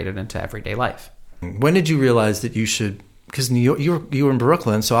incorporate it into everyday life. When did you realize that you should? Because you were in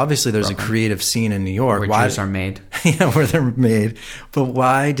Brooklyn, so obviously there's a creative scene in New York. Where Jews are made. Yeah, where they're made. But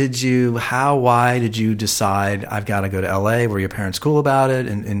why did you decide I've got to go to LA? Were your parents cool about it?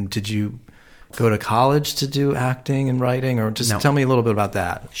 And did you go to college to do acting and writing? Or just tell me a little bit about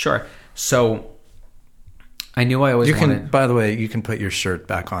that. Sure. So I knew I always You can, wanted... by the way, you can put your shirt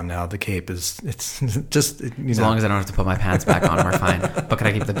back on now. The cape it's just, As long as I don't have to put my pants back on, we're fine. But can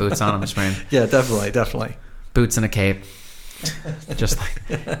I keep the boots on? I'm just wearing Yeah, definitely. boots and a cape. Just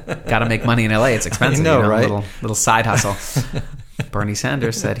like, gotta make money in LA. It's expensive. I know, right? Little side hustle. Bernie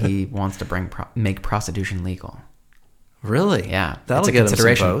Sanders said he wants to make prostitution legal. Really? Yeah. That'll It's a get him some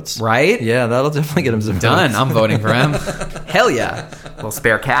consideration, votes. right? Yeah, that'll definitely get him some Done. votes. I'm voting for him. Hell yeah. A little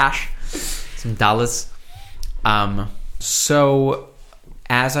spare cash. Some dollars. So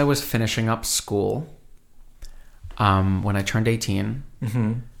as I was finishing up school, when I turned 18,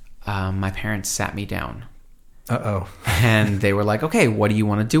 my parents sat me down. Uh-oh. And they were like, okay, what do you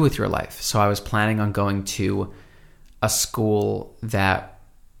want to do with your life? So I was planning on going to a school that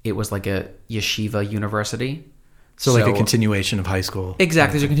it was like a yeshiva university. So like a continuation of high school.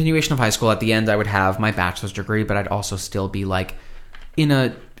 Exactly. There's a continuation of high school. At the end, I would have my bachelor's degree, but I'd also still be like in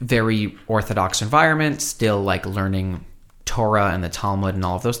a very orthodox environment, still like learning Torah and the Talmud and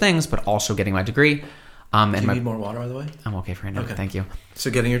all of those things, but also getting my degree. And Do you need more water, by the way? I'm okay for right now. Okay. Thank you. So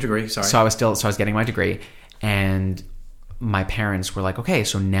getting your degree, sorry. So I was getting my degree, and my parents were like, okay,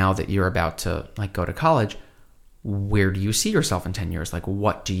 so now that you're about to like go to college, where do you see yourself in 10 years? Like,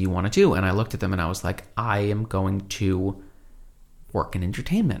 what do you want to do? And I looked at them and I was like, I am going to work in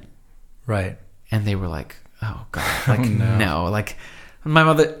entertainment. Right. And they were like, oh God, like, no. no. Like my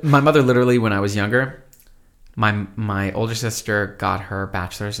mother literally, when I was younger, my older sister got her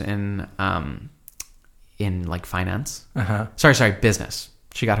bachelor's in like finance. Uh-huh. Sorry, business.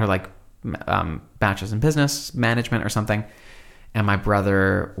 She got her like bachelor's in business management or something. And my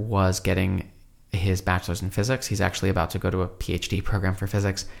brother was getting his bachelor's in physics. He's actually about to go to a PhD program for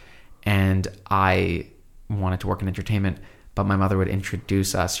physics. And I wanted to work in entertainment, but my mother would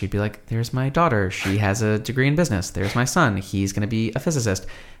introduce us. She'd be like, there's my daughter. She has a degree in business. There's my son. He's going to be a physicist.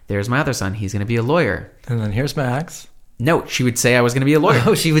 There's my other son. He's going to be a lawyer. And then here's Max. No, she would say I was going to be a lawyer.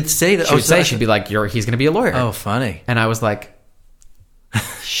 Oh, she would say that. She'd be like, he's going to be a lawyer. Oh, funny. And I was like,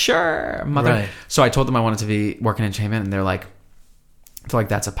 sure, mother. Right. So I told them I wanted to be working in entertainment, and they're like,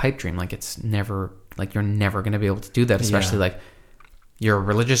 that's a pipe dream. Like, it's never, like, you're never going to be able to do that, especially like you're a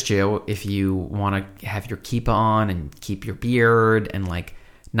religious Jew. If you want to have your kippah on and keep your beard and like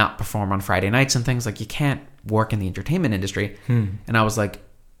not perform on Friday nights and things, like you can't work in the entertainment industry. And I was like,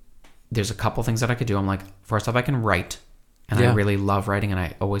 there's a couple things that I could do. I'm like, first off, I can write, and I really love writing, and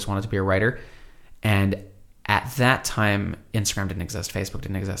I always wanted to be a writer. And at that time, Instagram didn't exist, Facebook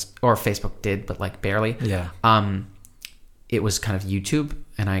didn't exist, or Facebook did, but like barely. Yeah. It was kind of YouTube,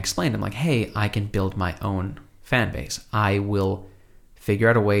 and I explained, I'm like, hey, I can build my own fan base. I will figure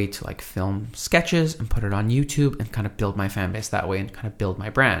out a way to like film sketches and put it on YouTube and kind of build my fan base that way and kind of build my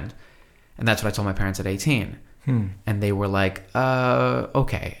brand. And that's what I told my parents at 18. And they were like,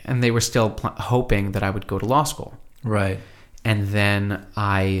 okay. And they were still hoping that I would go to law school. Right. And then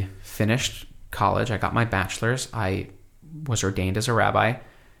I finished college. I got my bachelor's. I was ordained as a rabbi.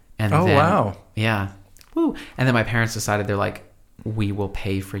 And then, wow. Yeah. Woo. And then my parents decided, they're like, we will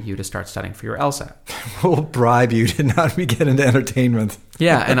pay for you to start studying for your LSAT. We'll bribe you to not get into entertainment.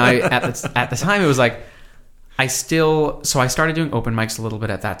 Yeah. And I, at the time, it was like, I started doing open mics a little bit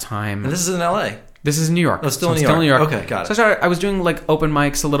at that time. And this is in LA. This is in New York. Oh, still in New York. Okay, got it. So I was doing like open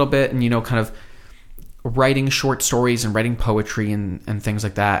mics a little bit, and, kind of writing short stories and writing poetry and things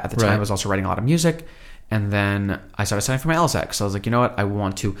like that. At the time, I was also writing a lot of music. And then I started studying for my LSAT, because I was like, you know what? I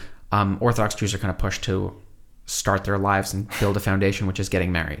want to... Orthodox Jews are kind of pushed to start their lives and build a foundation, which is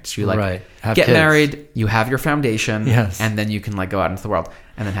getting married. So you get kids. Married, you have your foundation, and then you can like go out into the world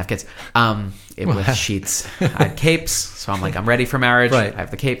and then have kids. With sheets, I had capes, so I'm like, I'm ready for marriage. Right. I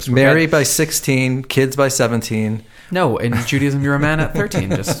have the capes. Married by 16, kids by 17. No, in Judaism, you're a man at 13.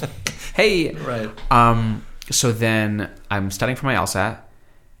 Just hey. Right. So then I'm studying for my LSAT,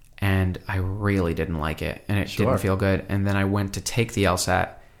 and I really didn't like it, and it didn't feel good. And then I went to take the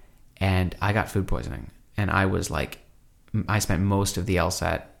LSAT, and I got food poisoning. And I was like, I spent most of the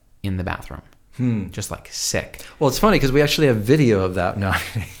LSAT in the bathroom. Just like sick. Well, it's funny because we actually have video of that now.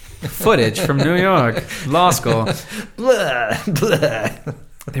 Footage from New York law school. Blah, blah.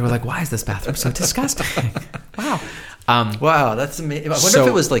 They were like, why is this bathroom so disgusting? Wow. Wow, that's amazing. I wonder if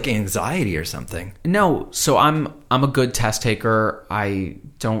it was like anxiety or something. No, so I'm a good test taker. I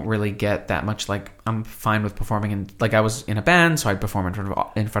don't really get that much, like, I'm fine with performing in, like, I was in a band, so I'd perform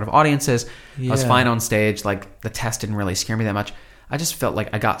in front of audiences. I was fine on stage. Like, the test didn't really scare me that much. I just felt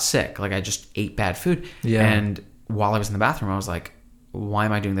like I got sick. Like, I just ate bad food. Yeah. And while I was in the bathroom, I was like, why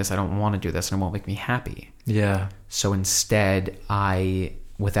am I doing this? I don't want to do this, and it won't make me happy. Yeah. So instead,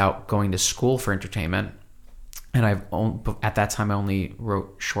 without going to school for entertainment, and at that time I only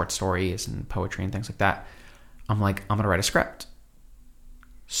wrote short stories and poetry and things like that, I'm like, I'm going to write a script.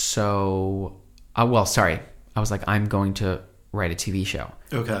 So, I was like, I'm going to write a TV show.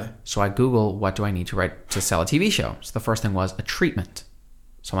 Okay. So I Google, what do I need to write to sell a TV show? So the first thing was a treatment.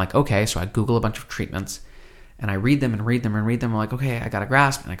 So I'm like, okay. So I Google a bunch of treatments and I read them and read them and read them. I'm like, okay, I got a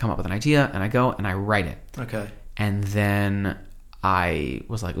grasp, and I come up with an idea and I go and I write it. Okay. And then I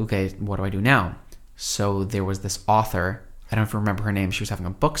was like, okay, what do I do now? So there was this author, I don't remember her name. She was having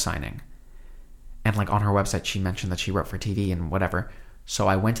a book signing. And like on her website, she mentioned that she wrote for TV and whatever. So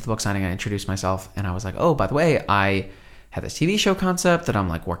I went to the book signing, I introduced myself, and I was like, oh, by the way, I have this TV show concept that I'm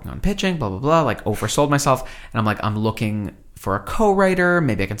like working on pitching, blah, blah, blah, like oversold myself. And I'm like, I'm looking for a co-writer.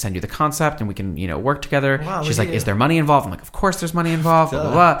 Maybe I can send you the concept and we can, work together. Wow, she's like, is there money involved? I'm like, of course there's money involved, blah,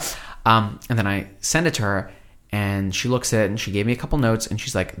 blah, blah. And then I send it to her and she looks at it and she gave me a couple notes and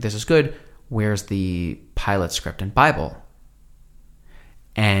she's like, this is good. Where's the pilot script and Bible?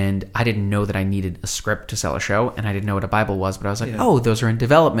 And I didn't know that I needed a script to sell a show, and I didn't know what a Bible was, but I was like, oh, those are in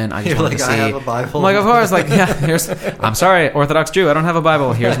development. I just wanted to see. I have a Bible. I'm like, of course. Like, yeah, I'm sorry, Orthodox Jew, I don't have a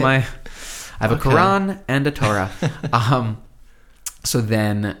Bible. Here's I have a Quran and a Torah. So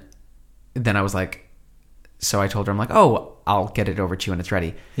then I was like, so I told her, I'm like, oh, I'll get it over to you when it's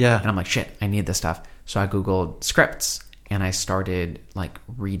ready. Yeah. And I'm like, shit, I need this stuff. So I Googled scripts, and I started like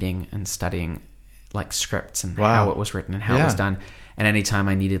reading and studying like scripts and how it was written and how it was done. And anytime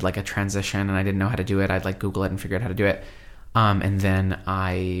I needed like a transition and I didn't know how to do it, I'd like Google it and figure out how to do it. And then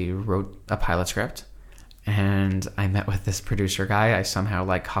I wrote a pilot script and I met with this producer guy. I somehow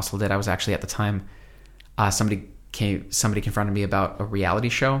like hustled it. I was actually at the time, somebody confronted me about a reality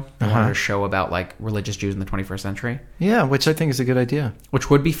show. They wanted a show about like religious Jews in the 21st century. Yeah, which I think is a good idea. Which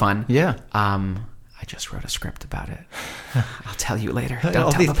would be fun. Yeah. I just wrote a script about it. I'll tell you later.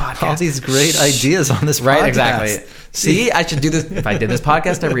 Don't tell the podcast. All these great ideas on this podcast. Right, exactly. See, I should do this. If I did this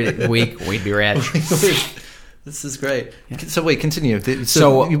podcast every week, we'd be rich. This is great. Yeah. So wait, continue.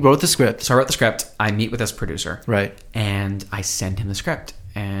 So you wrote the script. So I wrote the script. I meet with this producer. Right. And I send him the script.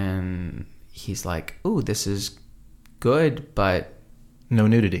 And he's like, ooh, this is good, but... no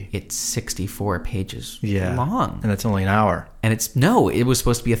nudity. It's 64 pages long. And it's only an hour. And it was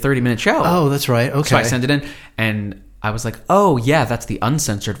supposed to be a 30-minute show. Oh, that's right. Okay. So I sent it in, and I was like, oh, yeah, that's the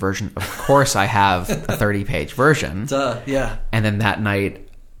uncensored version. Of course I have a 30-page version. Yeah. And then that night,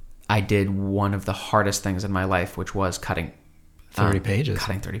 I did one of the hardest things in my life, which was cutting 30 pages.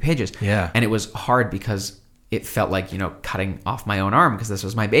 Cutting 30 pages. Yeah. And it was hard because it felt like, cutting off my own arm because this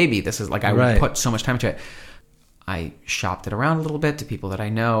was my baby. This is like I put so much time into it. I shopped it around a little bit to people that I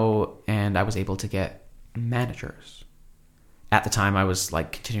know, and I was able to get managers. At the time, I was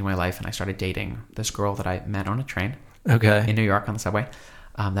like continuing my life, and I started dating this girl that I met on a train. Okay. In New York on the subway.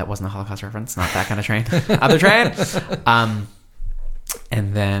 That wasn't a Holocaust reference, not that kind of train. Other train.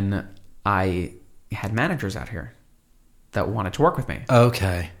 And then I had managers out here that wanted to work with me.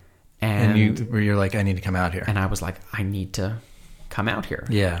 Okay. And you're like, I need to come out here. And I was like, I need to come out here.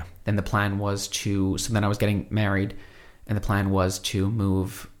 Yeah. Then the plan was so then I was getting married, and the plan was to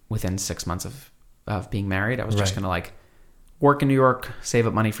move within 6 months of being married. I was just going to like work in New York, save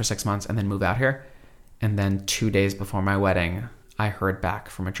up money for 6 months, and then move out here. And then 2 days before my wedding, I heard back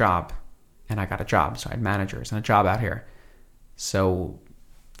from a job, and I got a job. So I had managers and a job out here. So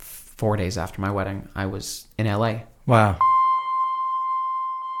 4 days after my wedding, I was in LA. Wow.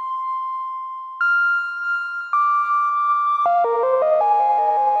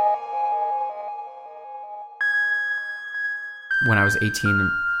 When I was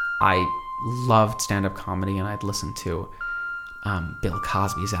 18, I loved stand-up comedy, and I'd listened to Bill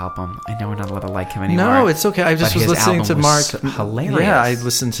Cosby's album. I know we're not allowed to like him anymore. No, it's okay. I just was listening to Mark. Hilarious. Yeah, I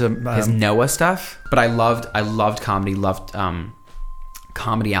listened to his Noah stuff. But I loved comedy. Loved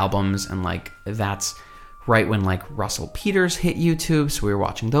comedy albums, and like that's right when like Russell Peters hit YouTube, so we were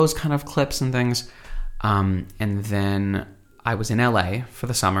watching those kind of clips and things. And then I was in LA for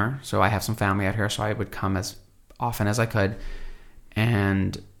the summer, so I have some family out here, so I would come as often as I could.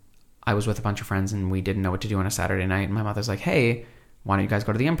 And I was with a bunch of friends, and we didn't know what to do on a Saturday night. And my mother's like, hey, why don't you guys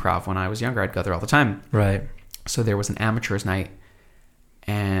go to the Improv? When I was younger, I'd go there all the time. Right. So there was an amateurs night,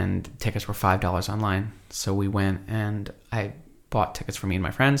 and tickets were $5 online. So we went, and I bought tickets for me and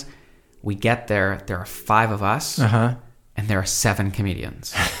my friends. We get there. There are 5 of us, and there are 7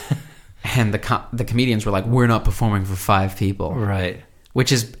 comedians. And the comedians were like, we're not performing for 5 people. Right.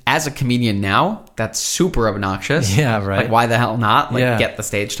 Which is, as a comedian now, that's super obnoxious. Yeah, right. Like, why the hell not? Like, get the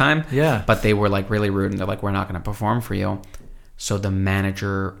stage time. Yeah. But they were, like, really rude, and they're like, we're not going to perform for you. So the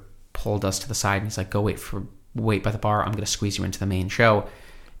manager pulled us to the side, and he's like, go wait by the bar. I'm going to squeeze you into the main show.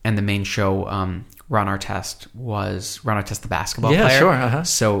 And the main show Ron Artest, the basketball Yeah, player. sure, uh-huh.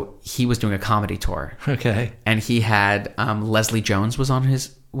 So he was doing a comedy tour. Okay. And he had Leslie Jones was on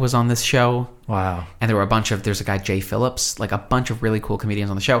this show. Wow. And there were there's a guy, Jay Phillips, like a bunch of really cool comedians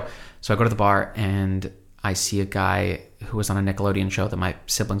on the show. So I go to the bar and I see a guy who was on a Nickelodeon show that my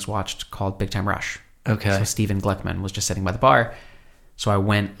siblings watched called Big Time Rush. Okay. So Steven Glickman was just sitting by the bar. So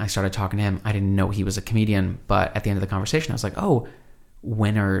I started talking to him. I didn't know he was a comedian, but at the end of the conversation, I was like, oh,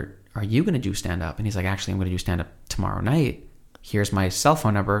 when are you going to do stand-up? And he's like, actually, I'm going to do stand-up tomorrow night. Here's my cell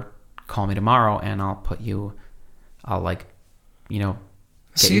phone number. Call me tomorrow and I'll get you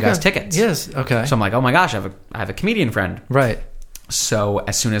guys tickets. Yes. Okay. So I'm like, oh my gosh, I have a comedian friend. Right. So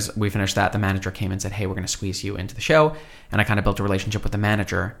as soon as we finished that, the manager came and said, hey, we're going to squeeze you into the show. And I kind of built a relationship with the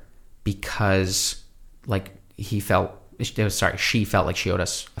manager because she felt like she owed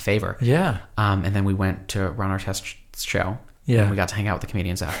us a favor. Yeah. And then we went to Ron Artest's show. Yeah. And we got to hang out with the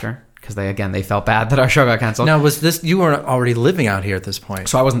comedians after because they felt bad that our show got canceled. Now, you weren't already living out here at this point?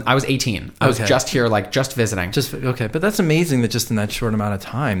 So I was 18. I was Okay. just here, just visiting. Okay. But that's amazing that just in that short amount of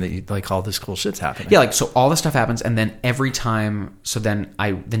time that you all this cool shit's happening. Yeah, so all this stuff happens, and then every time,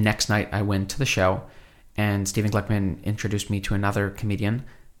 the next night I went to the show, and Steven Glickman introduced me to another comedian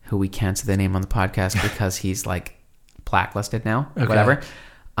who we can't say the name on the podcast because he's blacklisted now, Okay. whatever.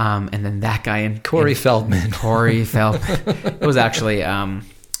 And then that guy Corey Feldman. Corey Feldman. It was actually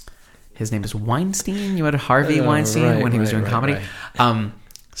his name is Weinstein. You had Harvey Weinstein when he was doing comedy. Right.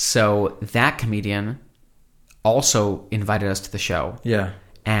 So that comedian also invited us to the show. Yeah.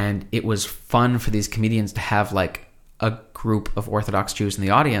 And it was fun for these comedians to have a group of Orthodox Jews in the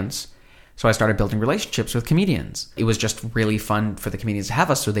audience. So I started building relationships with comedians. It was just really fun for the comedians to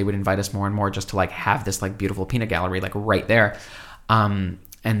have us, so they would invite us more and more just to have this beautiful peanut gallery right there.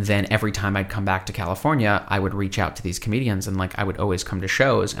 And then every time I'd come back to California, I would reach out to these comedians and I would always come to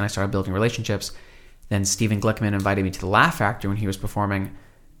shows and I started building relationships. Then Steven Glickman invited me to the Laugh Factory when he was performing,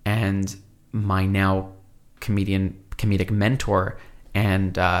 and my now comedic mentor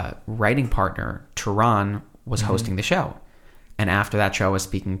and writing partner, Turan, was hosting the show. And after that show, I was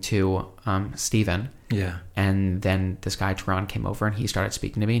speaking to Steven. Yeah. And then this guy, Turan, came over and he started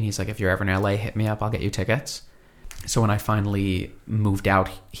speaking to me. And he's like, if you're ever in LA, hit me up. I'll get you tickets. So when I finally moved out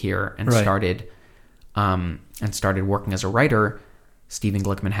here and started working as a writer, Steven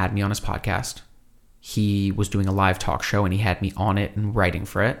Glickman had me on his podcast. He was doing a live talk show and he had me on it and writing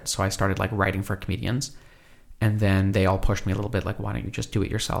for it. So I started writing for comedians. And then they all pushed me a little bit why don't you just do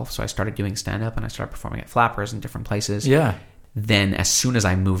it yourself? So I started doing stand-up and I started performing at Flappers and different places. Yeah. Then as soon as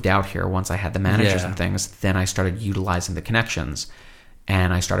I moved out here, once I had the managers and things, then I started utilizing the connections.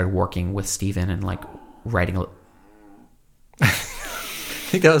 And I started working with Steven and writing I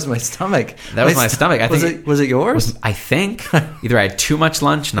think that was my stomach. That was my stomach. Was it yours? I think either I had too much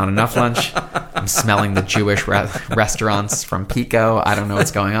lunch, not enough lunch. I'm smelling the Jewish restaurants from Pico. I don't know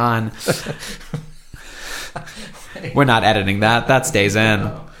what's going on. We're not editing that. That stays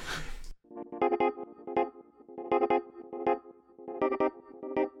in.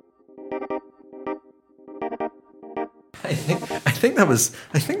 I think that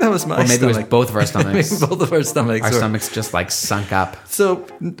was my Or maybe stomach. it was both of our stomachs. Maybe both of our stomachs. Our stomachs just sunk up. So,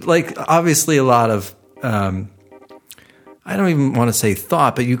 obviously a lot of, I don't even want to say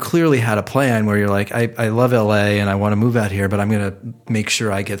thought, but you clearly had a plan where you're I love LA and I want to move out here, but I'm going to make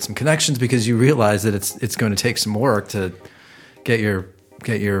sure I get some connections because you realize that it's going to take some work to get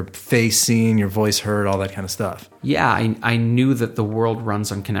your face seen, your voice heard, all that kind of stuff. Yeah, I knew that the world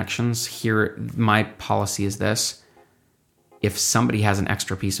runs on connections. Here, my policy is this. If somebody has an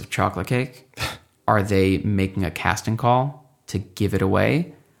extra piece of chocolate cake, are they making a casting call to give it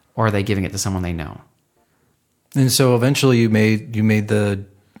away, or are they giving it to someone they know? And so eventually you made the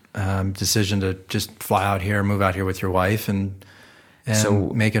decision to just fly out here, move out here with your wife, and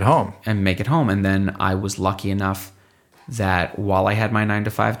make it home. And make it home. And then I was lucky enough that while I had my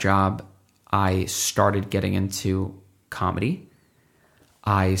 9-to-5 job, I started getting into comedy.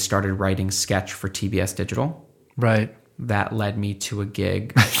 I started writing sketch for TBS Digital. Right. That led me to a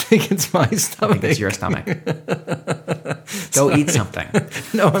gig. I think it's my stomach. I think it's your stomach. Go eat something.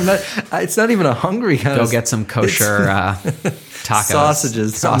 No, I'm not. It's not even a hungry kind Go of... get some kosher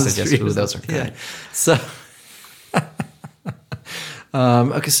tacos. Sausages. Ooh, those are good. Yeah. So...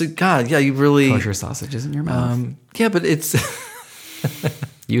 okay, so God, yeah, you really... Kosher sausages in your mouth. Yeah, but it's...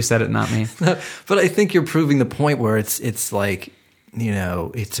 You said it, not me. No, but I think you're proving the point where it's it's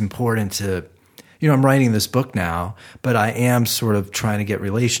important to... I'm writing this book now, but I am sort of trying to get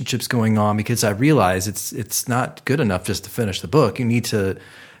relationships going on because I realize it's not good enough just to finish the book. You need to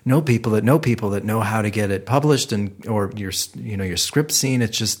know people that know how to get it published or your script seen.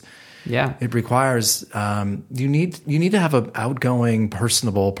 It's just Yeah. It requires you need to have an outgoing,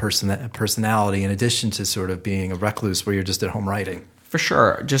 personable personality in addition to sort of being a recluse where you're just at home writing. For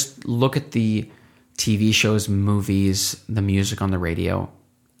sure. Just look at the TV shows, movies, the music on the radio.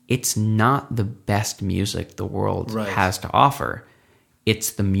 It's not the best music the world has to offer.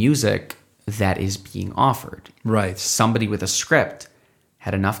 It's the music that is being offered. Right. Somebody with a script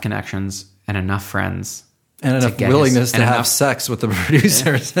had enough connections and enough friends and enough willingness to have sex with the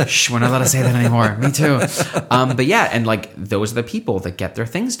producers. Shh, we're not allowed to say that anymore. Me too. But yeah, and like those are the people that get their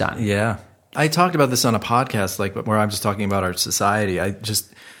things done. Yeah. I talked about this on a podcast, like where I'm just talking about our society. I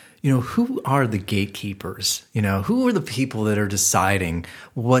just, who are the gatekeepers? Who are the people that are deciding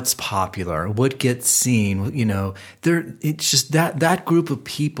what's popular, what gets seen? It's just that group of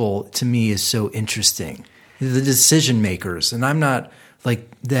people to me is so interesting. The decision makers, and I'm not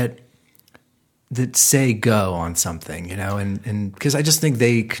like that say go on something, and because I just think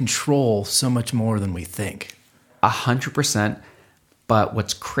they control so much more than we think. 100%. But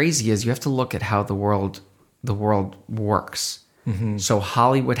what's crazy is you have to look at how the world works. Mm-hmm. So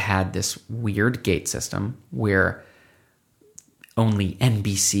Hollywood had this weird gate system where only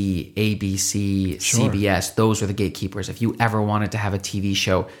NBC, ABC, CBS, those were the gatekeepers. If you ever wanted to have a TV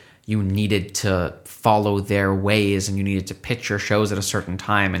show, you needed to follow their ways and you needed to pitch your shows at a certain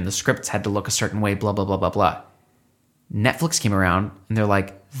time and the scripts had to look a certain way, blah, blah, blah, blah, blah. Netflix came around and they're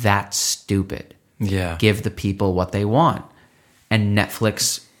like, that's stupid. Yeah. Give the people what they want. And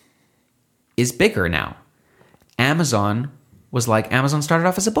Netflix is bigger now. Amazon started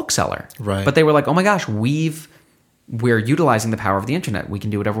off as a bookseller. Right. But they were like, oh my gosh, we're utilizing the power of the internet. We can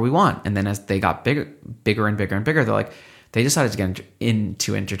do whatever we want. And then as they got bigger and bigger and bigger, they decided to get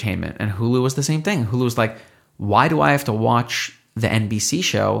into entertainment. And Hulu was the same thing. Hulu was like, why do I have to watch the NBC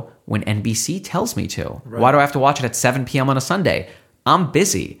show when NBC tells me to? Right. Why do I have to watch it at 7 p.m. on a Sunday? I'm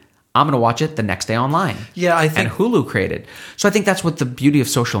busy. I'm going to watch it the next day online. Yeah, I think. And Hulu created. So I think that's what the beauty of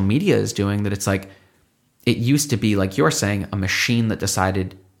social media is doing, that it's like, it used to be, like you're saying, a machine that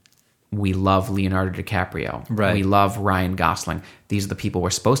decided we love Leonardo DiCaprio. Right. We love Ryan Gosling. These are the people we're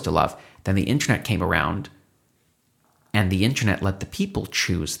supposed to love. Then the internet came around, and the internet let the people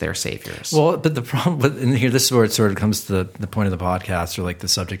choose their saviors. Well, but the problem, and here, this is where it sort of comes to the point of the podcast, or like the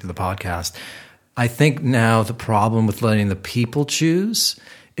subject of the podcast. I think now the problem with letting the people choose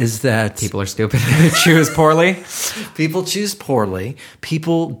is that people are stupid. They choose poorly. People choose poorly.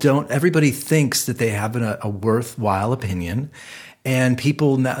 Everybody thinks that they have a worthwhile opinion. And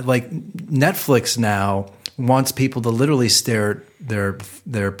people now, like Netflix now wants people to literally stare at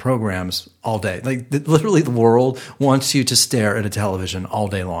their programs all day. Like literally the world wants you to stare at a television all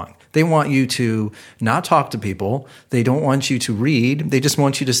day long. They want you to not talk to people. They don't want you to read. They just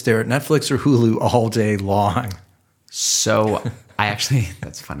want you to stare at Netflix or Hulu all day long. So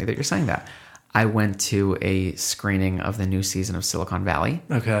that's funny that you're saying that. I went to a screening of the new season of Silicon Valley.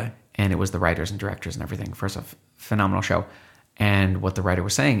 Okay. And it was the writers and directors and everything. First off, phenomenal show. And what the writer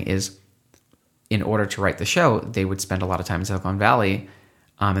was saying is, in order to write the show, they would spend a lot of time in Silicon Valley.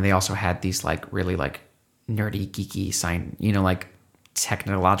 And they also had these like really like nerdy, geeky, like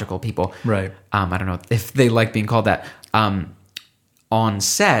technological people. Right. I don't know if they like being called that. On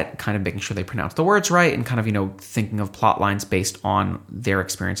set, kind of making sure they pronounce the words right and kind of, thinking of plot lines based on their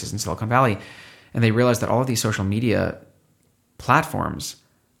experiences in Silicon Valley. And they realized that all of these social media platforms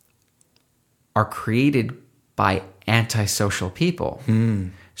are created by antisocial people.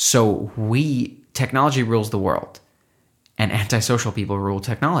 So technology rules the world and antisocial people rule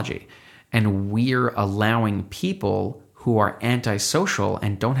technology. And we're allowing people who are antisocial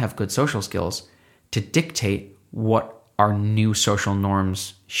and don't have good social skills to dictate what our new social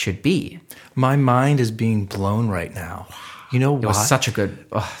norms should be. My mind is being blown right now. You know what? It was such a good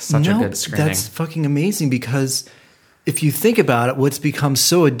screening. That's fucking amazing, because if you think about it, what's become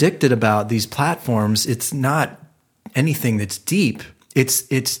so addicted about these platforms, it's not anything that's deep.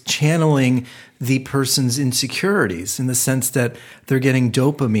 It's channeling the person's insecurities in the sense that they're getting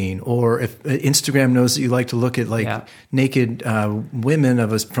dopamine, or if Instagram knows that you like to look at naked women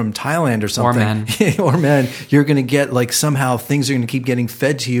from Thailand or something, or men, you're going to get like somehow things are going to keep getting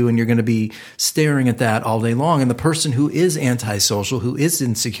fed to you, and you're going to be staring at that all day long. And the person who is antisocial, who is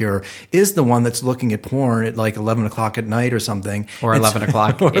insecure, is the one that's looking at porn at like 11 o'clock at night or something, or 11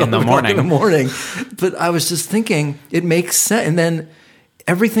 o'clock in the morning. But I was just thinking, it makes sense, and then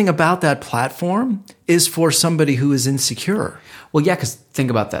everything about that platform is for somebody who is insecure. Well, yeah, because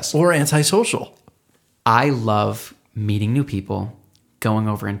think about this. Or antisocial. I love meeting new people, going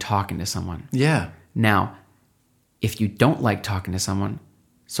over and talking to someone. Yeah. Now, if you don't like talking to someone,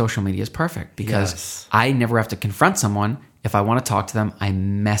 social media is perfect, because I never have to confront someone If I want to talk to them, I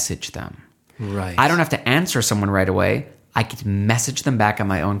message them. Right. I don't have to answer someone right away. I could message them back at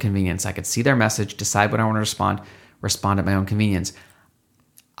my own convenience. I could see their message, decide when I want to respond at my own convenience.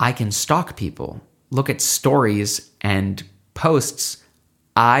 I can stalk people, look at stories and posts.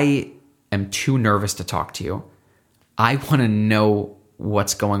 I am too nervous to talk to you. I want to know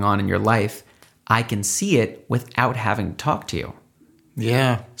what's going on in your life. I can see it without having to talk to you.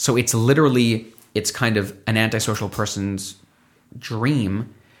 Yeah. So it's literally, it's kind of an antisocial person's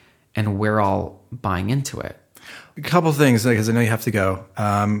dream, and we're all buying into it. A couple things, because I know you have to go.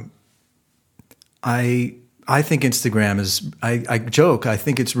 I think Instagram is, I joke, I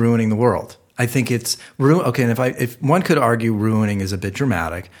think it's ruining the world. I think it's, okay, and if one could argue ruining is a bit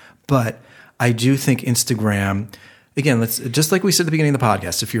dramatic, but I do think Instagram, again, just like we said at the beginning of the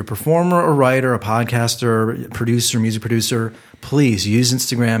podcast, if you're a performer, a writer, a podcaster, producer, music producer, please use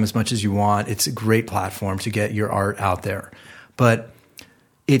Instagram as much as you want. It's a great platform to get your art out there. But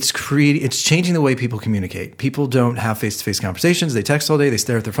it's changing the way people communicate. People don't have face-to-face conversations. They text all day. They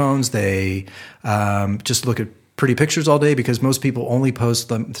stare at their phones. They just look at pretty pictures all day, because most people only post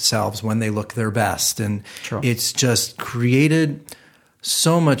themselves when they look their best. And It's just created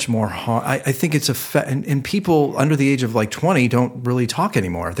so much more harm. I think it's and people under the age of like 20 don't really talk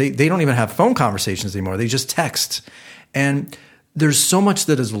anymore. They don't even have phone conversations anymore. They just text. And there's so much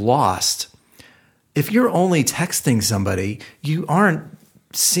that is lost. If you're only texting somebody, you aren't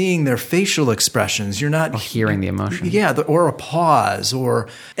seeing their facial expressions. You're not hearing the emotion. Yeah, or a pause. Or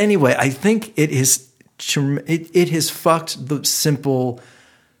anyway, I think it has fucked the simple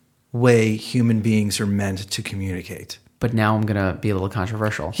way human beings are meant to communicate. But now I'm going to be a little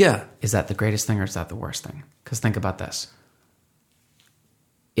controversial. Yeah. Is that the greatest thing or is that the worst thing? Because think about this.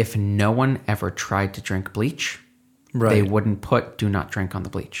 If no one ever tried to drink bleach, they wouldn't put "do not drink" on the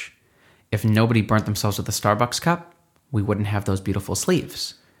bleach. If nobody burnt themselves with a Starbucks cup, we wouldn't have those beautiful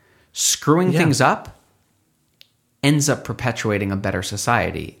sleeves. Screwing things up ends up perpetuating a better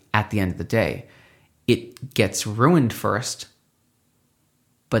society at the end of the day. It gets ruined first,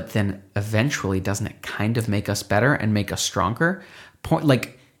 but then eventually, doesn't it kind of make us better and make us stronger?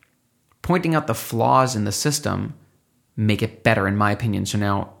 Pointing out the flaws in the system make it better, in my opinion. So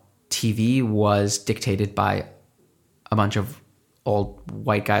now TV was dictated by a bunch of old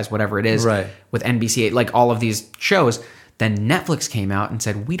white guys, whatever it is, with NBC, like all of these shows. Then Netflix came out and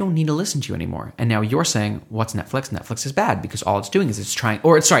said, we don't need to listen to you anymore. And now you're saying, what's Netflix? Netflix is bad because all it's doing is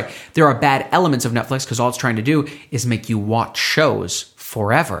there are bad elements of Netflix because all it's trying to do is make you watch shows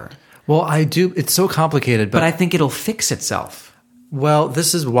forever. Well, I do. It's so complicated. But I think it'll fix itself. Well,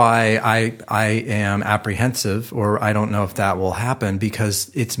 this is why I am apprehensive, or I don't know if that will happen, because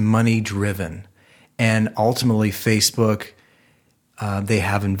it's money driven. And ultimately, Facebook, they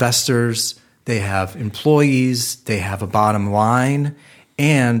have investors, they have employees, they have a bottom line.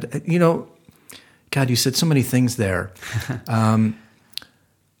 And, God, you said so many things there.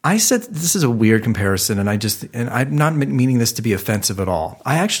 I said this is a weird comparison, and I'm not meaning this to be offensive at all.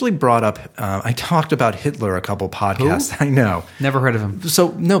 I actually brought up, I talked about Hitler a couple podcasts. Who? I know. Never heard of him. So,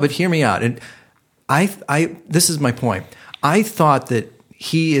 no, but hear me out. And this is my point. I thought that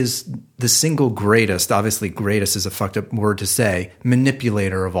he is the single greatest, obviously greatest is a fucked up word to say,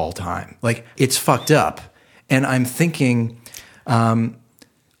 manipulator of all time. Like, it's fucked up. And I'm thinking a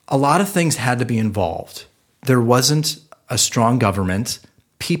lot of things had to be involved. There wasn't a strong government.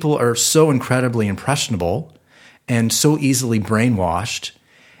 People are so incredibly impressionable and so easily brainwashed.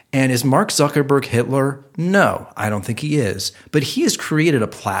 And is Mark Zuckerberg Hitler? No, I don't think he is. But he has created a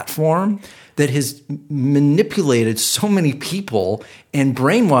platform that has manipulated so many people and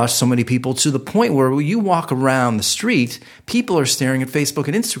brainwashed so many people to the point where when you walk around the street, people are staring at Facebook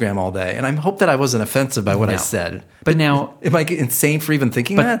and Instagram all day. And I hope that I wasn't offensive by what I said. But now, am I insane for even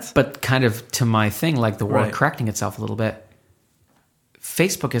thinking that? But kind of to my thing, like the world correcting itself a little bit,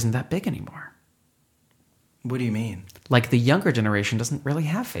 Facebook isn't that big anymore. What do you mean? Like the younger generation doesn't really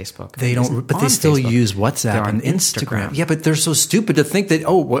have Facebook. They don't, but they still use WhatsApp and Instagram. Yeah, but they're so stupid to think that,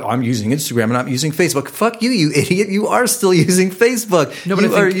 I'm using Instagram and I'm using Facebook. Fuck you, you idiot. You are still using Facebook. No, but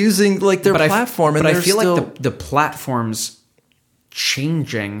you are using like their platform. But I feel like the platforms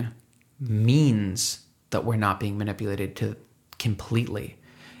changing means that we're not being manipulated completely.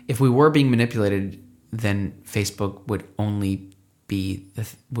 If we were being manipulated, then Facebook would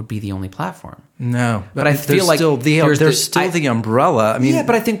be the only platform. No, but I feel like there's still the umbrella. I mean, yeah,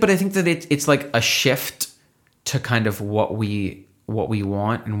 but I think that it's like a shift to kind of what we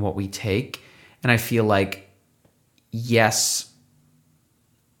want and what we take, and I feel like yes,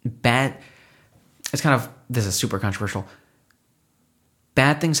 bad. It's kind of, this is super controversial.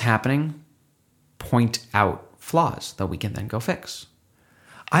 Bad things happening point out flaws that we can then go fix.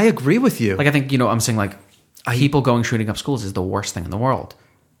 I agree with you. Like, I think, I'm saying, like, people shooting up schools is the worst thing in the world.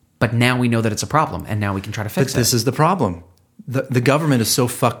 But now we know that it's a problem, and now we can try to fix it. But this is the problem. The government is so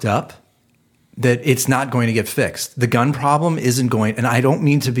fucked up that it's not going to get fixed. The gun problem isn't going, and I don't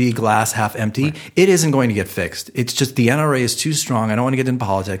mean to be glass half empty. Right. It isn't going to get fixed. It's just the NRA is too strong. I don't want to get into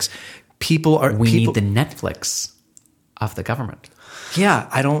politics. We need the Netflix of the government. Yeah,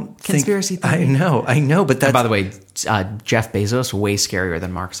 I don't Conspiracy think... theory. I know, but that's... And by the way, Jeff Bezos, way scarier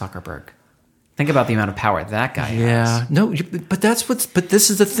than Mark Zuckerberg. Think about the amount of power that guy has. Yeah. No, but but this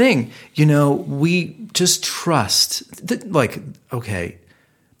is the thing. We just trust...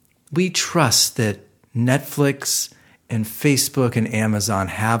 we trust that Netflix and Facebook and Amazon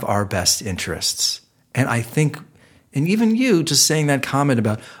have our best interests. And I think... And even you just saying that comment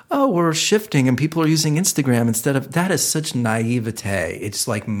about, we're shifting and people are using Instagram instead of, that is such naivete. It's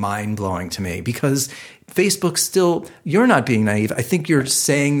like mind blowing to me because Facebook still, you're not being naive. I think you're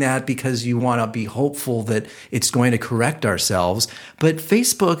saying that because you want to be hopeful that it's going to correct ourselves. But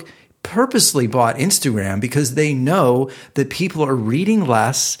Facebook purposely bought Instagram because they know that people are reading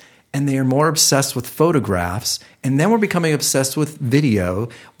less and they are more obsessed with photographs, and then we're becoming obsessed with video.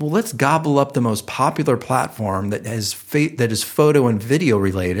 Well, let's gobble up the most popular platform that is photo and video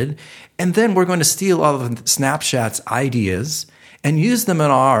related, and then we're going to steal all of Snapchat's ideas and use them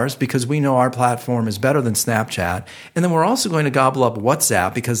in ours because we know our platform is better than Snapchat. And then we're also going to gobble up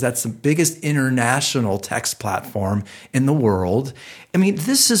WhatsApp because that's the biggest international text platform in the world. I mean,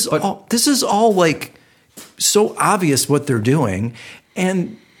 this is all like so obvious what they're doing,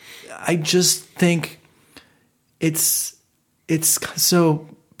 and I just think it's so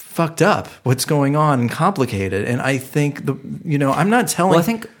fucked up what's going on and complicated. And I think I'm not telling. Well, I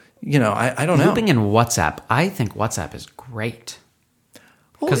think I don't know. Looping in WhatsApp, I think WhatsApp is great.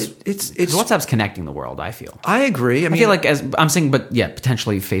 Because it's WhatsApp's connecting the world, I feel. I agree. I mean, feel like I'm saying, but yeah,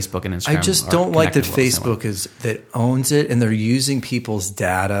 potentially Facebook and Instagram. I just don't like that Facebook that owns it, and they're using people's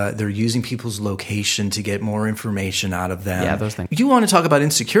data. They're using people's location to get more information out of them. Yeah, those things. You want to talk about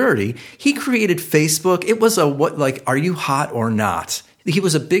insecurity? He created Facebook. It was are you hot or not? He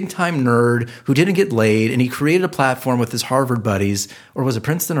was a big-time nerd who didn't get laid, and he created a platform with his Harvard buddies, or was it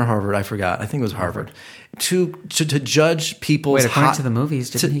Princeton or Harvard? I forgot. I think it was Harvard. To judge people's... Wait, according to the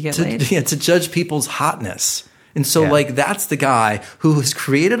movies, didn't he get laid? Yeah, to judge people's hotness. And so, that's the guy who has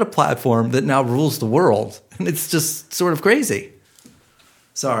created a platform that now rules the world. And it's just sort of crazy.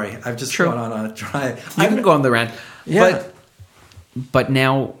 Sorry, I've just gone on a try. You can go on the rant. Yeah. But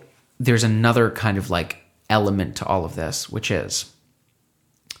now there's another kind of element to all of this, which is...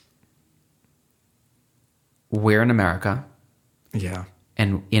 We're in America. Yeah.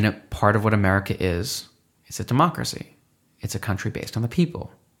 And in a part of what America is, it's a democracy. It's a country based on the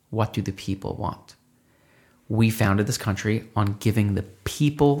people. What do the people want? We founded this country on giving the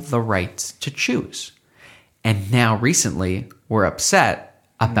people the rights to choose. And now recently, we're upset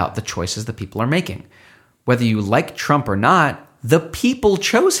about the choices the people are making. Whether you like Trump or not, the people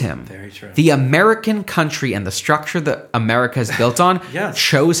chose him. Very true. The American country and the structure that America is built on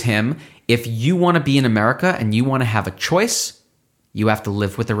chose him. If you want to be in America and you want to have a choice, you have to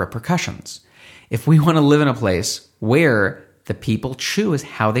live with the repercussions. If we want to live in a place where the people choose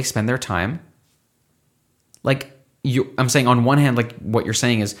how they spend their time, I'm saying on one hand, what you're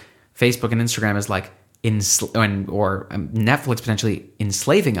saying is Facebook and Instagram is or Netflix potentially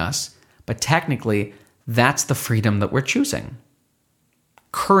enslaving us, but technically that's the freedom that we're choosing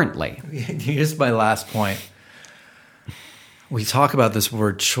currently. Here's my last point. We talk about this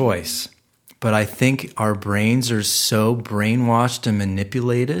word choice, but I think our brains are so brainwashed and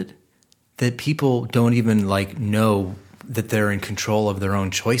manipulated that people don't even know that they're in control of their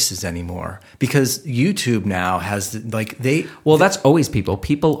own choices anymore. Because YouTube now has that's always people.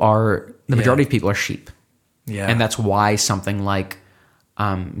 The majority of people are sheep. Yeah. And that's why something like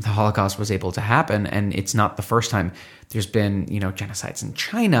the Holocaust was able to happen. And it's not the first time. There's been, genocides in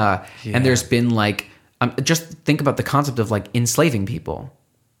China. Yeah. And there's been just think about the concept of enslaving people.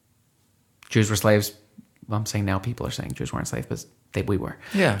 Jews were slaves. Well, I'm saying now people are saying Jews weren't slaves, but we were.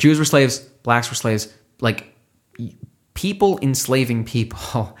 Yeah. Jews were slaves. Blacks were slaves. People enslaving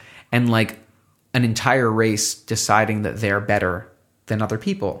people and an entire race deciding that they're better than other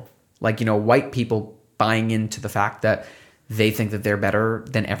people. White people buying into the fact that they think that they're better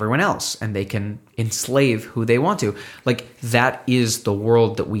than everyone else and they can enslave who they want to. That is the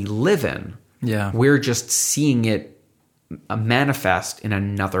world that we live in. Yeah. We're just seeing it manifest in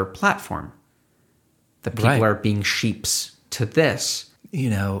another platform. The people are being sheeps to this.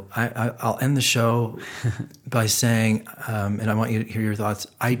 I'll end the show by saying, and I want you to hear your thoughts.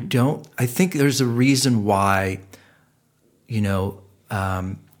 I think there's a reason why,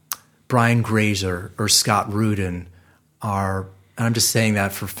 Brian Grazer or Scott Rudin are, and I'm just saying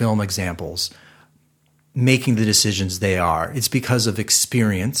that for film examples, making the decisions they are. It's because of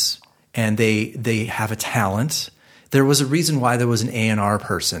experience, and they have a talent. There was a reason why there was an A&R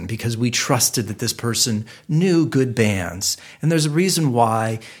person, because we trusted that this person knew good bands. And there's a reason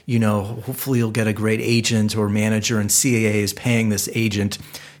why, hopefully you'll get a great agent or manager, and CAA is paying this agent,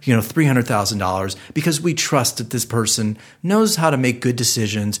 $300,000, because we trust that this person knows how to make good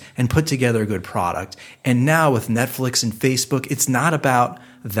decisions and put together a good product. And now with Netflix and Facebook, it's not about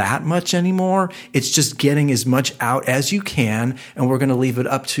that much anymore. It's just getting as much out as you can, and we're going to leave it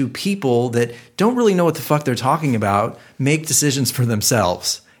up to people that don't really know what the fuck they're talking about, make decisions for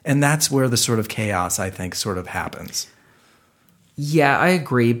themselves. And that's where the sort of chaos, I think, sort of happens. Yeah, I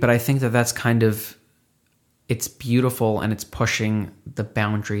agree, but I think that that's kind of, it's beautiful, and it's pushing the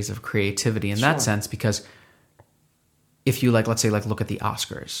boundaries of creativity in that sense, because if you let's say look at the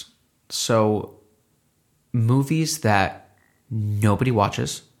Oscars. So movies that nobody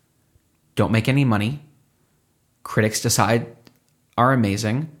watches, don't make any money, critics decide are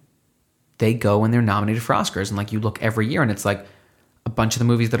amazing, they go and they're nominated for Oscars. And you look every year, and it's a bunch of the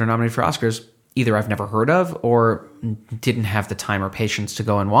movies that are nominated for Oscars, either I've never heard of or didn't have the time or patience to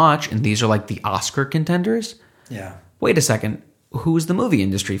go and watch. And these are the Oscar contenders. Yeah. Wait a second. Who's the movie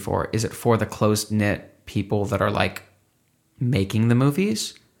industry for? Is it for the close-knit people that are making the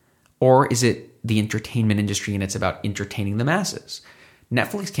movies? Or is it the entertainment industry, and it's about entertaining the masses?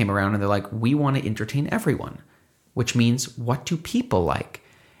 Netflix came around and they're like, we want to entertain everyone, which means, what do people like?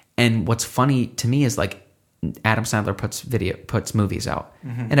 And what's funny to me is Adam Sandler puts movies out,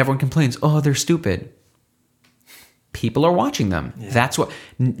 and everyone complains, oh, they're stupid. People are watching them. Yeah. That's what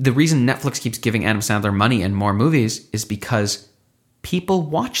the reason Netflix keeps giving Adam Sandler money and more movies is because people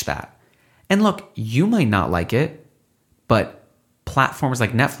watch that. And look, you might not like it, but platforms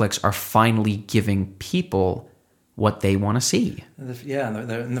like Netflix are finally giving people what they want to see.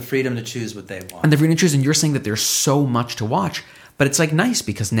 And the freedom to choose what they want. And the freedom to choose. And you're saying that there's so much to watch, but it's nice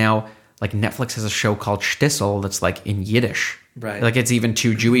because now Netflix has a show called Shtisel that's in Yiddish. Right. It's even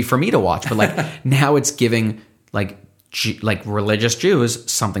too Jewy for me to watch, but now it's giving religious Jews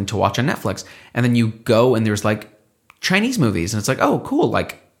something to watch on Netflix. And then you go and there's Chinese movies, and it's oh, cool.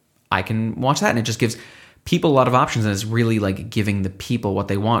 I can watch that. And it just gives people a lot of options, and it's really giving the people what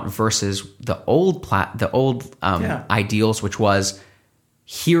they want versus the old ideals, which was,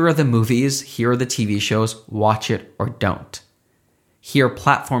 here are the movies, here are the TV shows, watch it or don't. Here,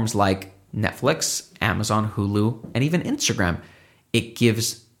 platforms like Netflix, Amazon, Hulu, and even Instagram, it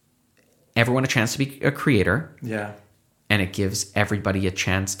gives everyone a chance to be a creator. Yeah. And it gives everybody a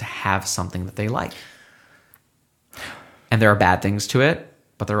chance to have something that they like. And there are bad things to it,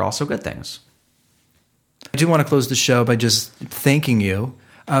 but there are also good things. I do want to close the show by just thanking you.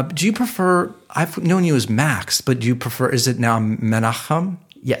 Do you prefer, I've known you as Max, but do you prefer, is it now Menachem?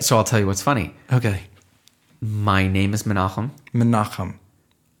 Yeah, so I'll tell you what's funny. Okay. My name is Menachem. Menachem.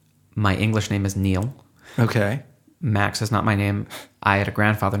 My English name is Neil. Okay. Max is not my name. I had a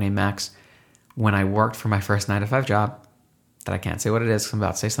grandfather named Max. When I worked for my first 9-to-5 job, that I can't say what it is because I'm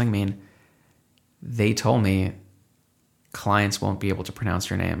about to say something mean, they told me, clients won't be able to pronounce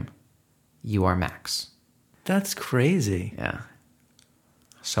your name. You are Max. That's crazy. Yeah.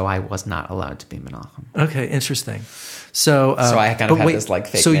 So I was not allowed to be Menachem. Okay, interesting. So I kind of had this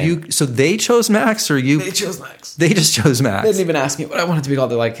fake name. So they chose Max, or you? They chose Max. They just chose Max. They didn't even ask me what I wanted to be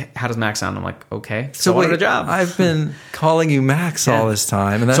called. They're like, how does Max sound? I'm like, okay. So what a job. I've been calling you Max all this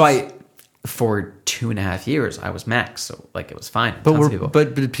time. And for 2.5 years, I was Max. So it was fine.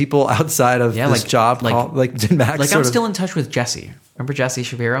 But people outside of this job did Max I'm still in touch with Jesse. Remember Jesse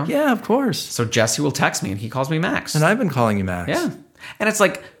Shapiro? Yeah, of course. So Jesse will text me and he calls me Max. And I've been calling you Max. Yeah. And it's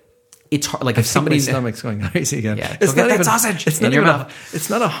it's hard. If somebody, my stomach's going crazy again. Yeah, it's not that sausage. It's not even it's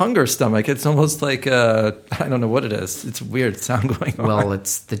not a hunger stomach. It's almost I don't know what it is. It's a weird sound going on. Well,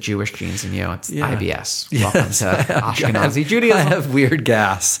 it's the Jewish genes in you. It's IBS. Welcome to Ashkenazi Judaism. I have weird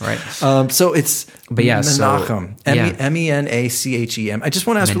gas. Right. So it's Menachem. Menachem. I just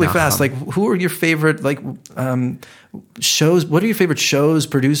want to ask really fast. Who are your favorite shows? What are your favorite shows,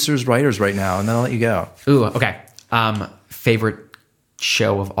 producers, writers right now? And then I'll let you go. Ooh. Okay. Favorite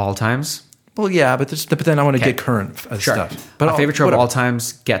show of all times? Well, yeah, but then I want to get current stuff. But my favorite show of all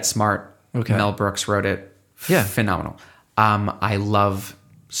times, Get Smart. Okay. Mel Brooks wrote it. Yeah. Phenomenal. I love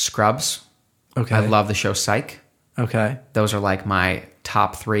Scrubs. Okay. I love the show Psych. Okay. Those are my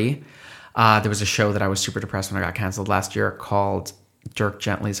top 3. There was a show that I was super depressed when I got canceled last year called Dirk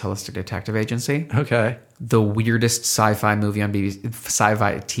Gently's Holistic Detective Agency. Okay. The weirdest sci-fi movie on BBC,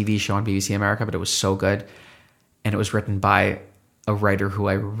 sci-fi TV show on BBC America, but it was so good. And it was written by a writer who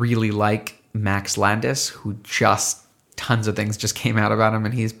I really like, Max Landis, who just tons of things just came out about him,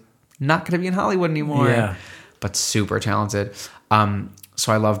 and he's not going to be in Hollywood anymore. Yeah. But super talented.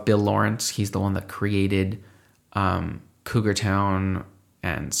 So I love Bill Lawrence. He's the one that created Cougar Town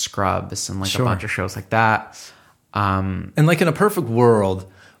and Scrubs and like a bunch of shows like that. And like in a perfect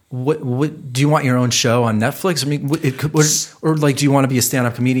world, what do you want your own show on Netflix? I mean, or like, do you want to be a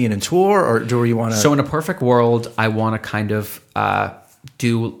stand-up comedian and tour, or do you want to? So in a perfect world, I want to kind of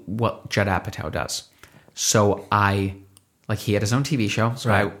do what Judd Apatow does. So he had his own TV show. So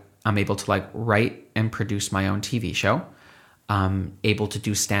right. I'm able to like write and produce my own TV show. Able to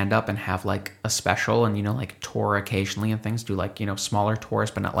do stand-up and have like a special and, like tour occasionally and things, do like, smaller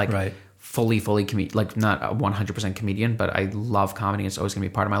tours, but not like right. fully like not a 100% comedian, but I love comedy. It's always going to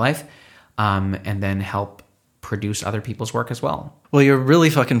be part of my life. And then help produce other people's work as well. Well, you're really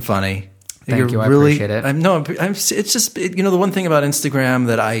fucking funny. Thank you. I appreciate it. It's just, the one thing about Instagram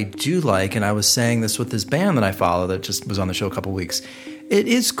that I do like, and I was saying this with this band that I follow that just was on the show a couple weeks. It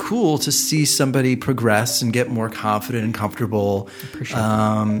is cool to see somebody progress and get more confident and comfortable,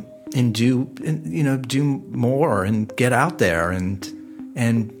 and do more and get out there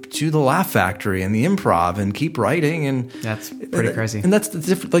and do the Laugh Factory and the improv and keep writing. And that's pretty crazy. And that's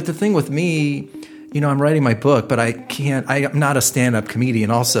the thing with me. I'm writing my book, but I'm not a stand-up comedian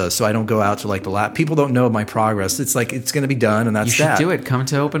also, so I don't go out to like the lab. People don't know my progress. It's like, it's going to be done, and that's that. You should do it. Come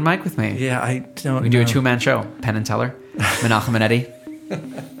to open mic with me. Yeah, I don't We do a 2-man show. Penn and Teller, Menachem and Eddie.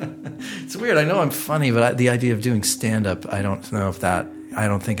 It's weird. I know I'm funny, but the idea of doing stand-up, I don't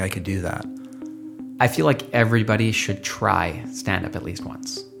think I could do that. I feel like everybody should try stand-up at least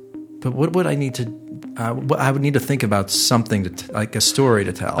once. But what would I need to, I would need to think about something like a story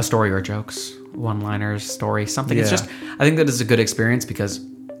to tell. A story or jokes. One-liners, story, something. Yeah. It's just, I think that is a good experience because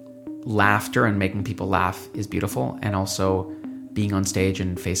laughter and making people laugh is beautiful, and also being on stage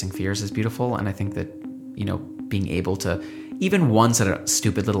and facing fears is beautiful. And I think that, being able to, even once at a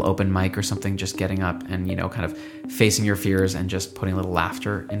stupid little open mic or something, just getting up and, kind of facing your fears and just putting a little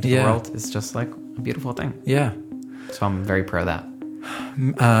laughter into the world is just like a beautiful thing. Yeah. So I'm very proud of that.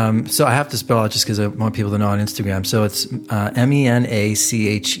 So I have to spell it just because I want people to know on Instagram. So it's Menachem,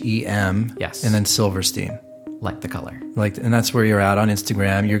 yes, and then Silverstein, like the color, and that's where you're at on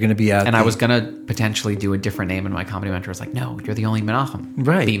Instagram. You're going to be at, and I was going to potentially do a different name, and my comedy mentor was like, "No, you're the only Menachem,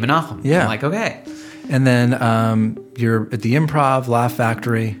 right? Be Menachem." Yeah, I'm like, okay. And then you're at the Improv Laugh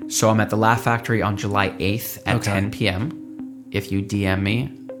Factory. So I'm at the Laugh Factory on July 8th at 10 p.m. If you DM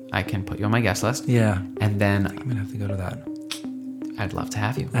me, I can put you on my guest list. Yeah, and then I'm gonna have to go to that. I'd love to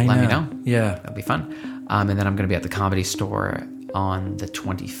have you. Let me know. Yeah. That'll be fun. And then I'm going to be at the Comedy Store on the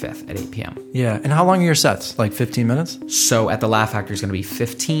 25th at 8 p.m. Yeah. And how long are your sets? Like 15 minutes? So at the Laugh Factory is going to be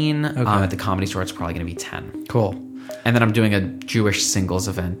 15. Okay. At the Comedy Store, it's probably going to be 10. Cool. And then I'm doing a Jewish singles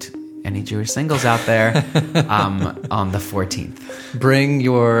event. Any Jewish singles out there on the 14th. Bring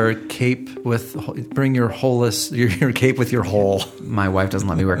your cape with your cape with your hole. My wife doesn't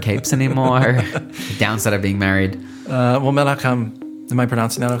let me wear capes anymore. Downside of being married. Well, Menachem, am I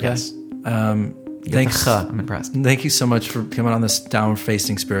pronouncing that okay? Yes. Thanks. I'm impressed. Thank you so much for coming on this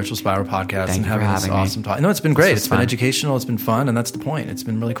Downward-Facing Spiritual Spiral podcast and having this awesome talk. No, it's been great. It's been educational. It's been fun, and that's the point. It's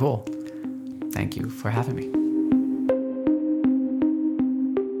been really cool. Thank you for having me.